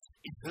 Who else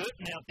is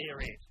hurting out there,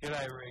 Ed?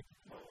 G'day, Rick.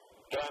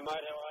 G'day,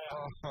 mate. How are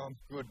you? Oh, I'm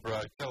good, bro.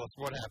 Tell us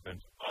what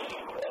happened. I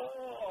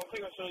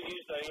think I should have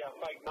used a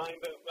fake name,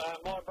 but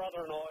my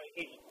brother and I,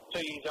 he's 2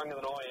 years younger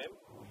than I am,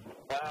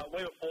 we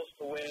were forced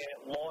to wear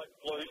light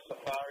blue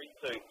safari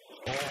suits.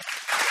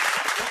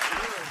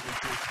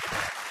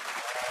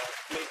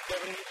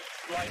 Mid-70s,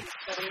 late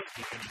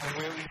 70s. And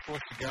where were you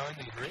forced to go in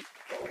these, Rick?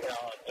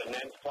 To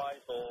Nan's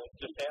place or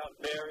just out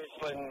various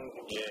and,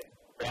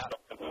 out.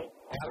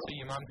 So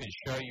your mum could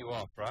show you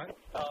off, right?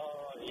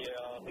 Yeah,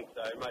 I think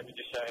so. Maybe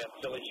just show how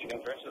silly she can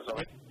dress as well.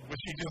 Was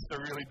she just a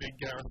really big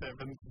Gareth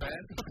Evans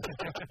fan?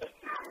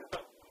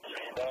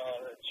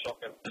 That's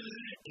shocking.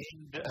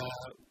 And,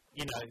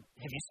 you know,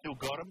 have you still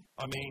got them?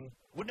 I mean,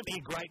 wouldn't it be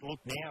a great look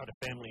now at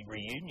a family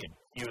reunion?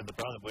 You and the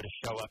brother were to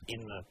show up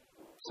in the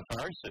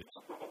safari suits.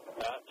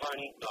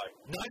 Tony, no.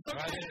 No, it's not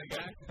going to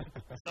go.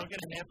 It's not going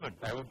to happen.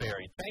 They were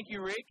buried. Thank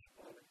you, Rick.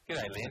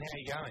 G'day, Lynn. How are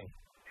you going?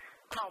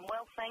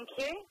 Well, thank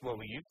you. What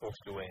were you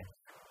forced to wear?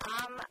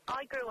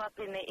 I grew up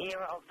in the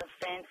era of the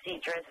fancy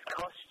dress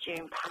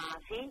costume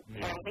party,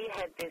 and we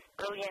had this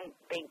brilliant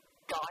big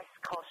dice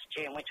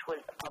costume, which was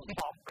a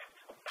box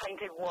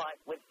painted white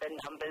with the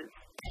numbers,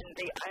 and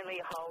the only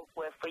holes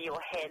were for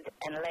your head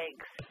and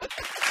legs. I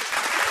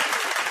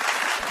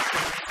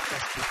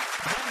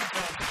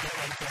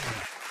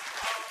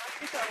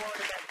think I wore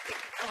it about 6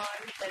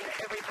 times, and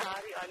every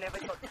party I never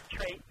got the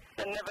treats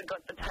and never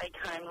got the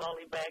take-home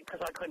lolly bag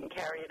because I couldn't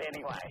carry it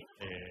anyway.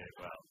 Yeah,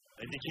 well.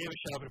 And did you ever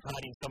show up at a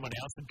party and someone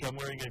else had come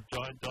wearing a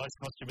giant dice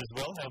costume as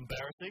well? How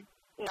embarrassing.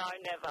 No,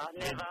 never.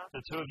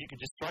 The two of you could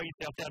just throw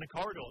yourself down a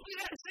corridor.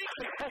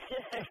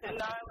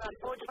 No,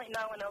 unfortunately,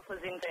 no one else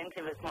was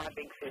inventive as my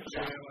big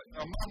sister.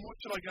 Yeah, Mum, what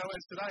should I go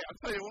as today? I'll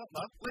tell you what,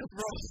 Mum, let's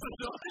roll the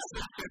dice.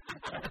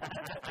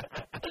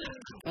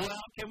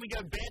 Well, can we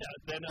go better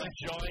than a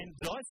giant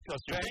dice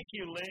costume? Thank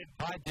you, Len.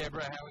 Hi,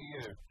 Deborah. How are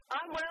you?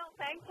 I'm well,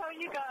 thanks. How are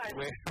you guys?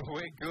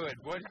 We're good.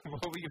 What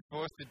were you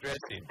forced to dress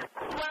in?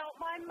 Well,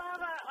 my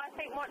mother, I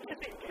think, watched a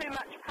bit too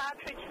much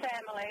Partridge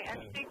Family,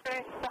 and she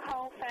dressed the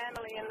whole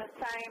family in the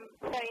same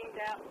themed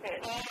outfit.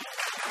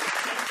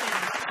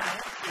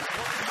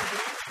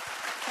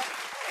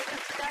 It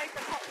was the days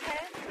of hot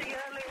pants, the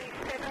early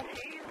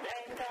 70s,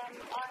 and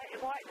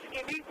white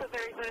skivvies were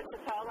very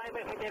versatile. They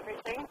went with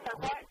everything. So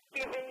white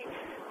skivvy,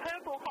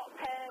 purple hot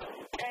pants,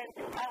 and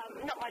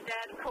not my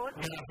dad, of course.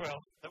 Yeah, well,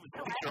 that was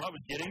the picture I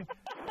was getting.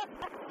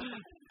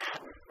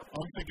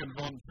 I'm thinking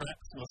Von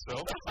Traps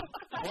myself.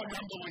 What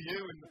number were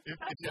you if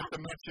you have to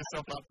match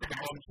yourself up to the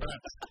Von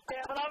Traps?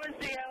 Yeah, well, I was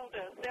the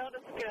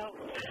eldest girl.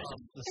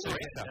 The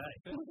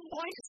second.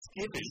 White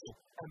skivvies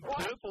and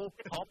purple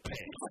hot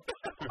pants.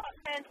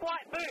 And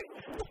white boots.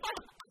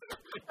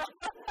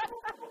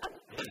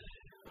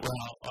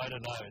 Well, I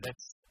don't know.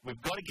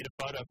 We've got to get a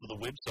photo for the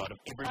website of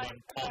everyone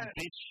on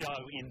this show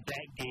in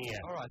that gear.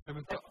 All right, so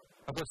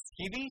I've got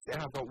skivvies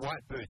and I've got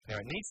white boots. Now,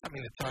 it needs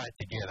something to tie it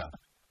together.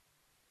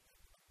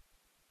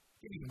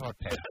 Give me my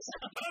pants.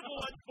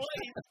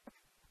 Please.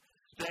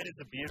 That is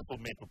a beautiful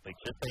mental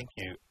picture. Thank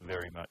you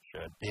very much,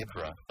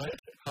 Deborah.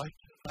 Hi,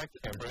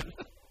 Cameron.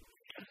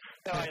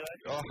 How are you,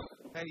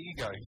 how are you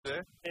going,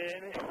 sir? Yeah,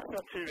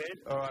 not too bad.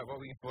 All right, what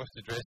were you forced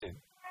to dress in?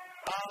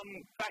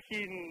 Back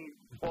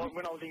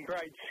when I was in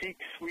grade 6,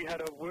 we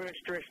had a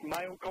worst dressed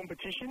male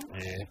competition.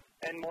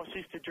 Yeah. And my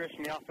sister dressed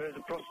me up as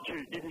a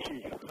prostitute, didn't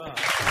she? Oh. No,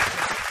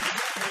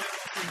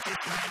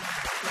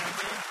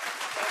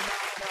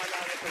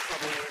 that's a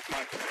couple of years,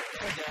 mate.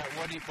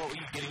 What were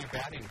you getting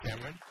about in,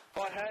 Cameron?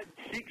 I had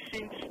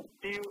 6-inch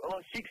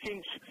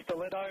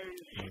stilettos,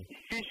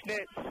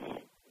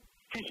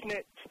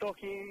 fishnet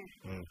stockings,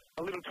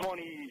 a little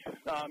tiny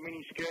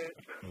mini skirt.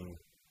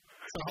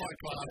 It's a high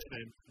class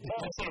then.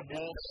 What sort of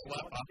wall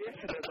slapper?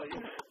 Definitely.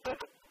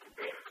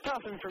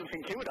 Nothing from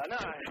St Kilda,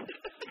 no.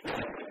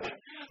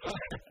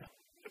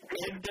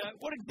 And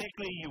what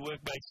exactly are your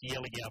workmates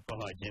yelling out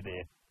behind you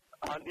there?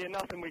 Yeah,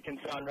 nothing we can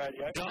say on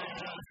radio. Oh,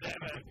 damn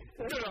it.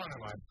 Good on him,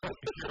 mate.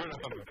 Good on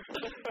him.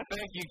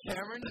 Thank you,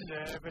 Cameron.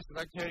 Best of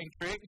luck turning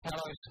tricks.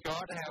 Hello,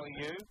 Scott. How are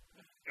you?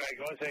 Hey,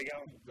 guys. How you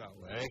going?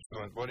 Oh,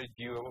 excellent. What were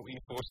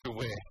you forced to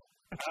wear?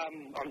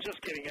 I'm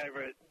just getting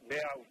over it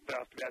now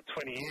after about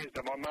 20 years,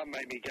 but my mum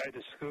made me go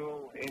to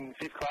school in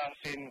 5th class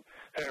in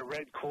her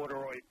red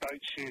corduroy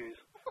boat shoes.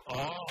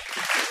 Oh.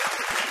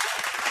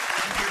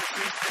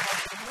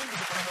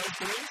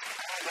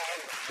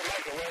 To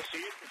make it worse, she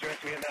used to dress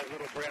me in those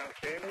little brown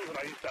sandals, and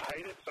I used to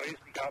hate it, so I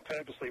used to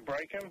purposely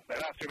break them.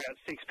 And after about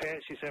 6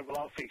 pairs, she said,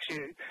 well, I'll fix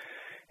you.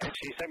 And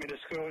she sent me to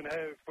school in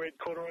her red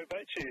corduroy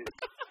boat shoes.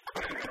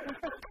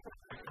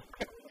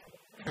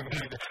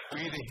 Were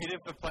you the hit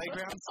of the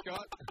playground,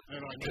 Scott?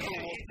 And I never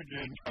walked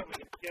again.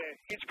 Yeah,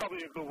 it's probably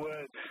a good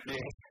word. Yeah.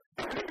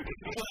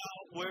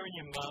 Well, wearing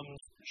your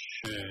mum's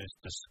shoes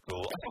to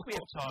school. I think we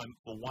have time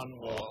for one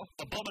more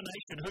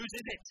abomination. Whose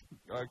is it?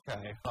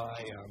 Okay.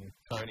 Hi,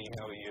 Tony.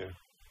 How are you?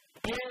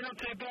 Yeah, not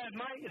too bad,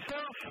 mate.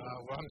 Yourself?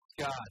 Well, I'm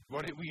Scott.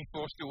 What were you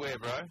forced to wear,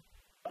 bro?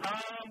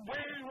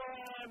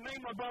 Me,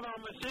 my brother,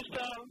 and my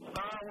sister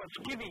were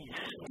skivvies.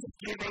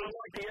 Skivvies.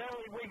 Like the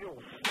early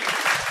Wiggles.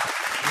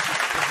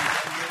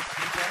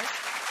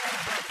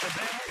 That's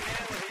about it,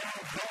 yeah, with the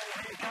old bowl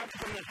haircuts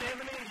from the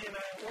 70s, you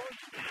know it was.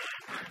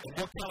 And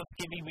what colour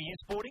skivvy were you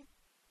sporting?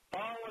 I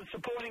was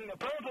supporting the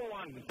purple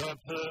one. The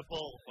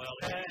purple. Well,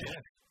 yeah.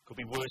 Could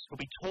be worse. Could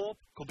be taupe.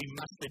 Could be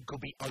mustard.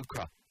 Could be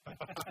ochre.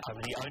 They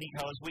were the only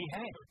colours we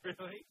had.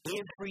 Really?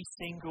 Every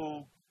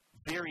single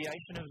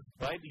variation of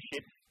baby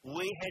shit,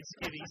 we had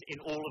skivvies in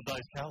all of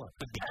those colours.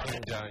 Could be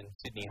Glendone,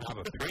 Sydney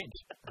Harbour print.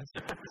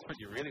 That's what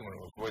you really want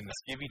to avoid in the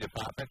skivvy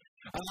department.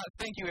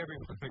 Thank you,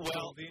 everyone.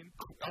 Well,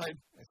 I'm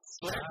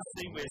glad to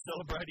see we're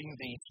celebrating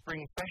the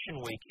Spring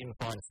Fashion Week in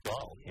fine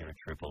style here at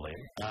Triple M.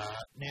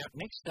 Now,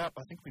 next up,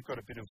 I think we've got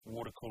a bit of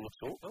water cooler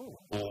talk,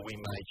 or we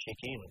may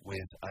check in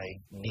with a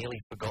nearly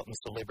forgotten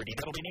celebrity.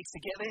 That'll be next to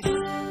Get This.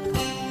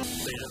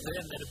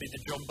 That'll be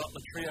the John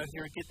Butler Trio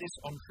here at Get This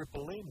on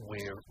Triple M,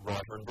 where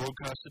writer and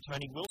broadcaster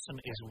Tony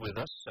Wilson is with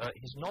us.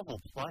 His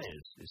novel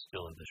Players is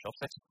still in the shops.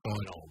 That's a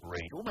fine old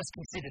read, almost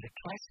considered a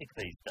classic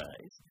these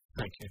days.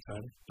 Thank you,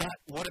 Tony. But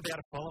what about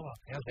a follow-up?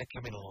 How's that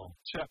coming along?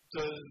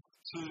 Chapter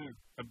 2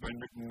 have been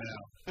written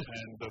now,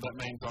 and that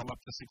means I'm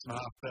up to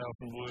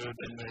 6,500 words,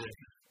 and they're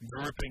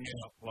dripping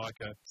out like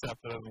a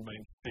tap that hasn't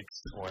been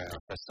fixed. Wow.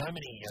 So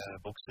many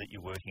books that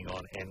you're working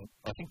on, and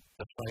I think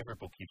the favourite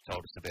book you've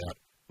told us about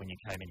when you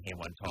came in here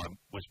one time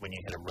was when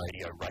you had a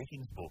radio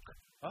ratings book.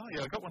 Oh,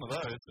 yeah, I got one of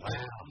those.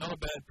 Wow. Not a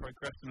bad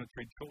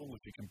procrastinatory tool if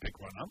you can pick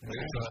one up.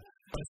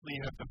 Basically,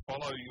 you have to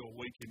follow your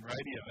week in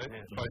radio,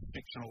 both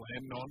fictional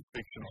and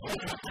non-fictional,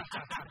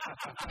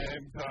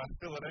 and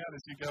fill it out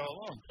as you go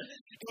along.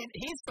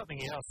 Here's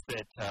something else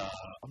that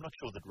I'm not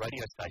sure that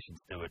radio stations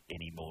do it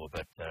anymore,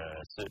 but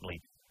certainly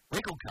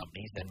record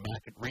companies and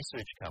market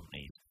research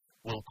companies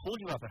will call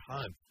you up at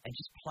home and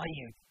just play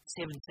you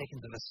 7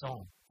 seconds of a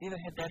song. You ever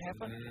had that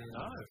happen?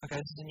 No. Okay,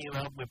 this is a new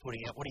album we're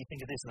putting out. What do you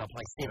think of this? And I'll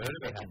play 7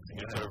 seconds, and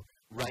you've got to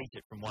rate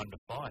it from 1 to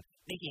 5.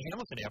 Nicky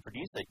Hamilton, our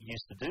producer,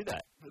 used to do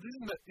that.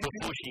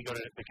 Before she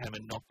became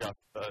a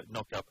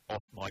knocked up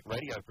off-mic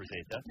radio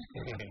presenter.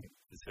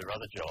 It's her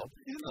other job.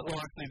 Isn't it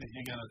likely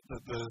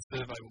that the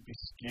survey will be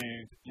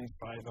skewed in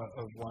favour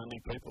of lonely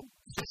people?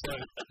 So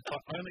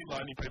only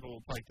lonely people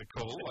will take the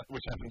call,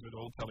 which happens with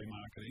all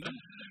telemarketing.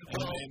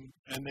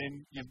 And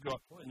then you've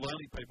got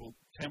lonely people.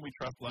 Can we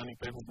trust lonely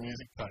people's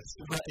music taste?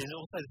 There's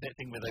also that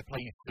thing where they play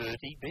you 30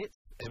 bits,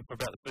 and for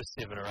about the first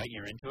 7 or 8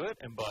 you're into it,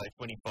 and by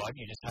 25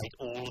 you just hate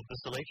all of the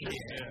selections.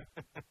 Yeah.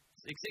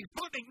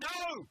 Sputnik,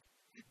 no!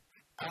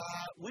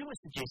 We were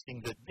suggesting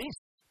that this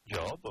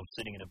job of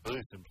sitting in a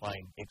booth and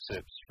playing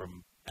excerpts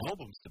from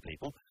albums to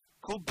people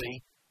could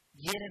be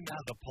yet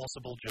another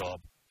possible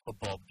job for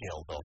Bob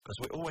Geldof, because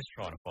we're always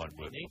trying to find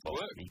work for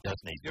Bob. He does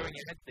need doing work.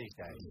 your head these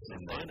days.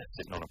 And then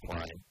sitting on a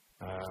plane.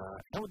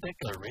 How would that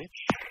go, Rich?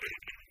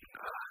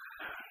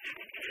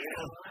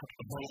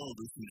 Hello,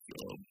 this is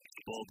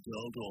Bob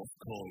Geldof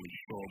calling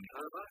from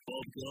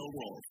Bob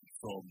Geldof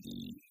from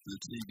the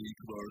TV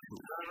commercial.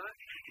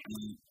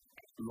 The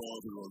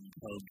rather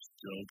unkempt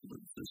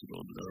gentleman sitting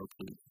on an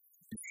airplane.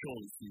 You've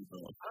surely seen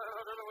that.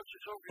 I don't know what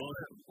you're talking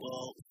about.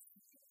 Well,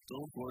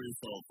 don't worry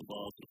yourself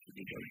about it,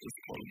 because I'm just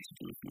calling to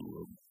do a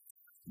few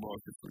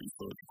market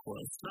research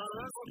questions.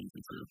 What is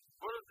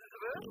this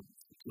about?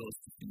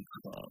 Just a few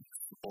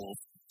facts of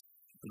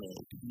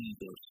tea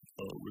that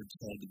we're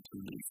intending to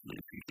release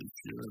later this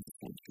year. I just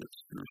want to get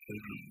your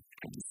opinion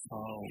on the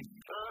sound.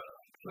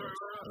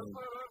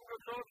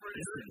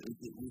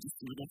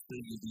 We're not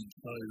saying the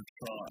entire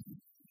track.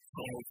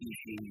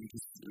 Obviously, we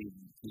just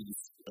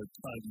a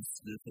tiny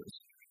snippet,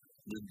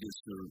 then get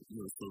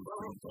your sort of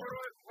thing.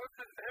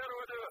 How do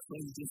I do it? So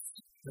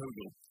here we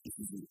go. This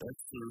is the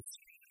excerpt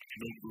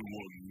number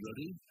 1. You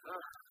ready?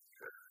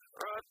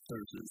 Alright.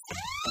 There it is.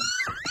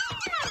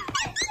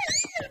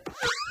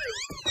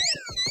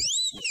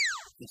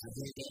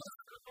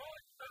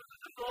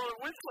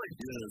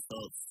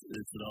 Yes,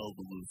 it's an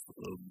album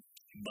of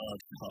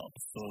madcap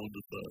sound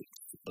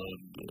effects,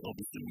 and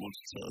obviously we want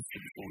to test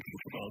them before we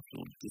come out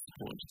and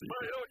disappoint people.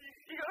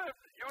 You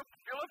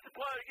want to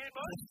play it again,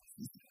 mate?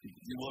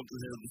 You want to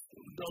hear this?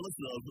 No,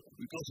 listen,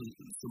 we've got a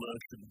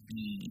selection B.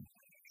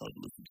 Have a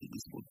listen to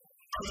this one.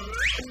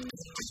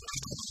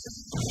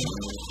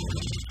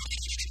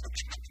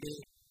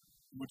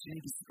 Would you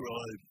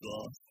describe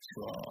that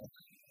track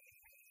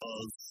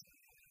as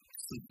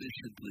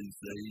sufficiently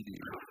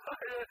zany?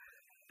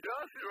 You're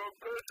asking the wrong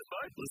person,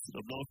 mate. Listen,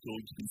 I'm not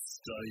going to be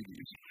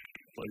stymied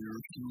by your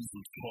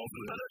refusal to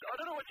cooperate. I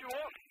don't know what you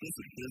want.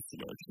 Listen, this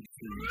selection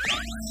too.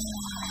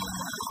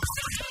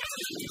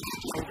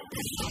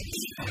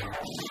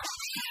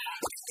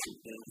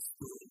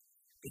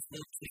 It's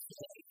not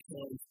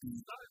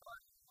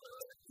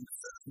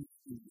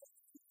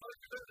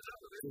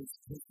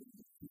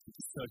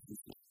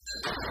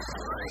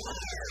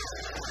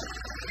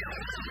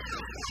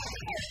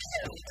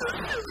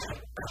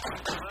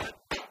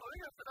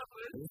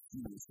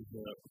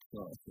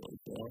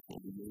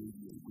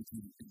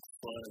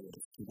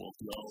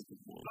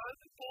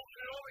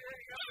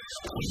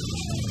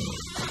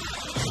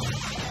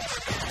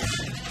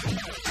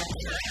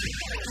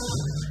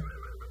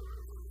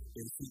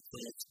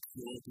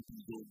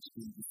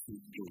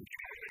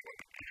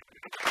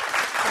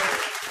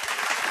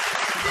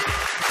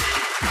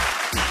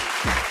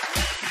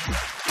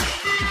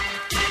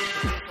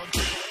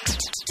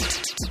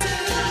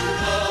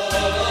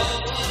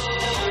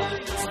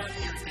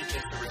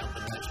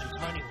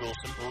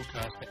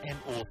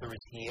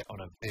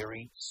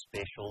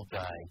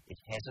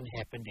hasn't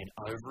happened in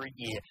over a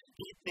year.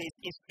 This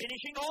is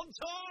finishing on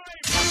time!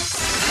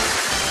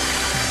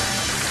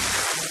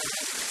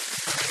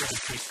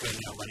 We're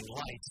now running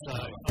late, so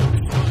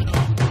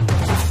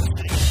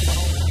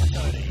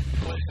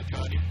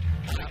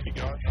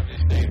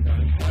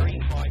Harry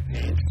High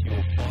Pants,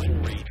 your fine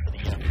read for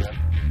the younger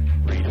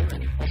reader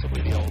and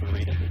possibly the older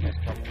reader who has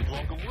trouble with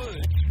longer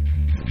words.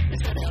 Is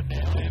that out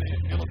now? And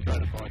it's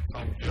illustrated by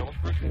Tom Gillett,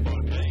 written by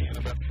me in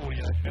about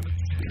 48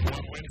 minutes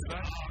on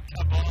Wednesday. Oh,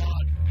 come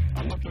on!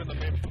 I'm not doing the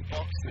Memphis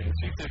Fox thing.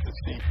 She says that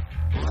she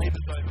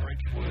labors over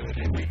each word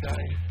every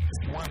day.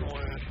 Just one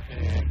word,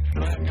 and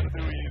what I'm going to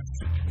do is...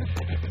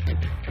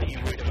 you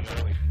read them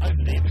early.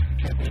 Over there,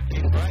 Cabinet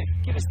Tea Break.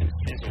 Give us some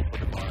sizzle for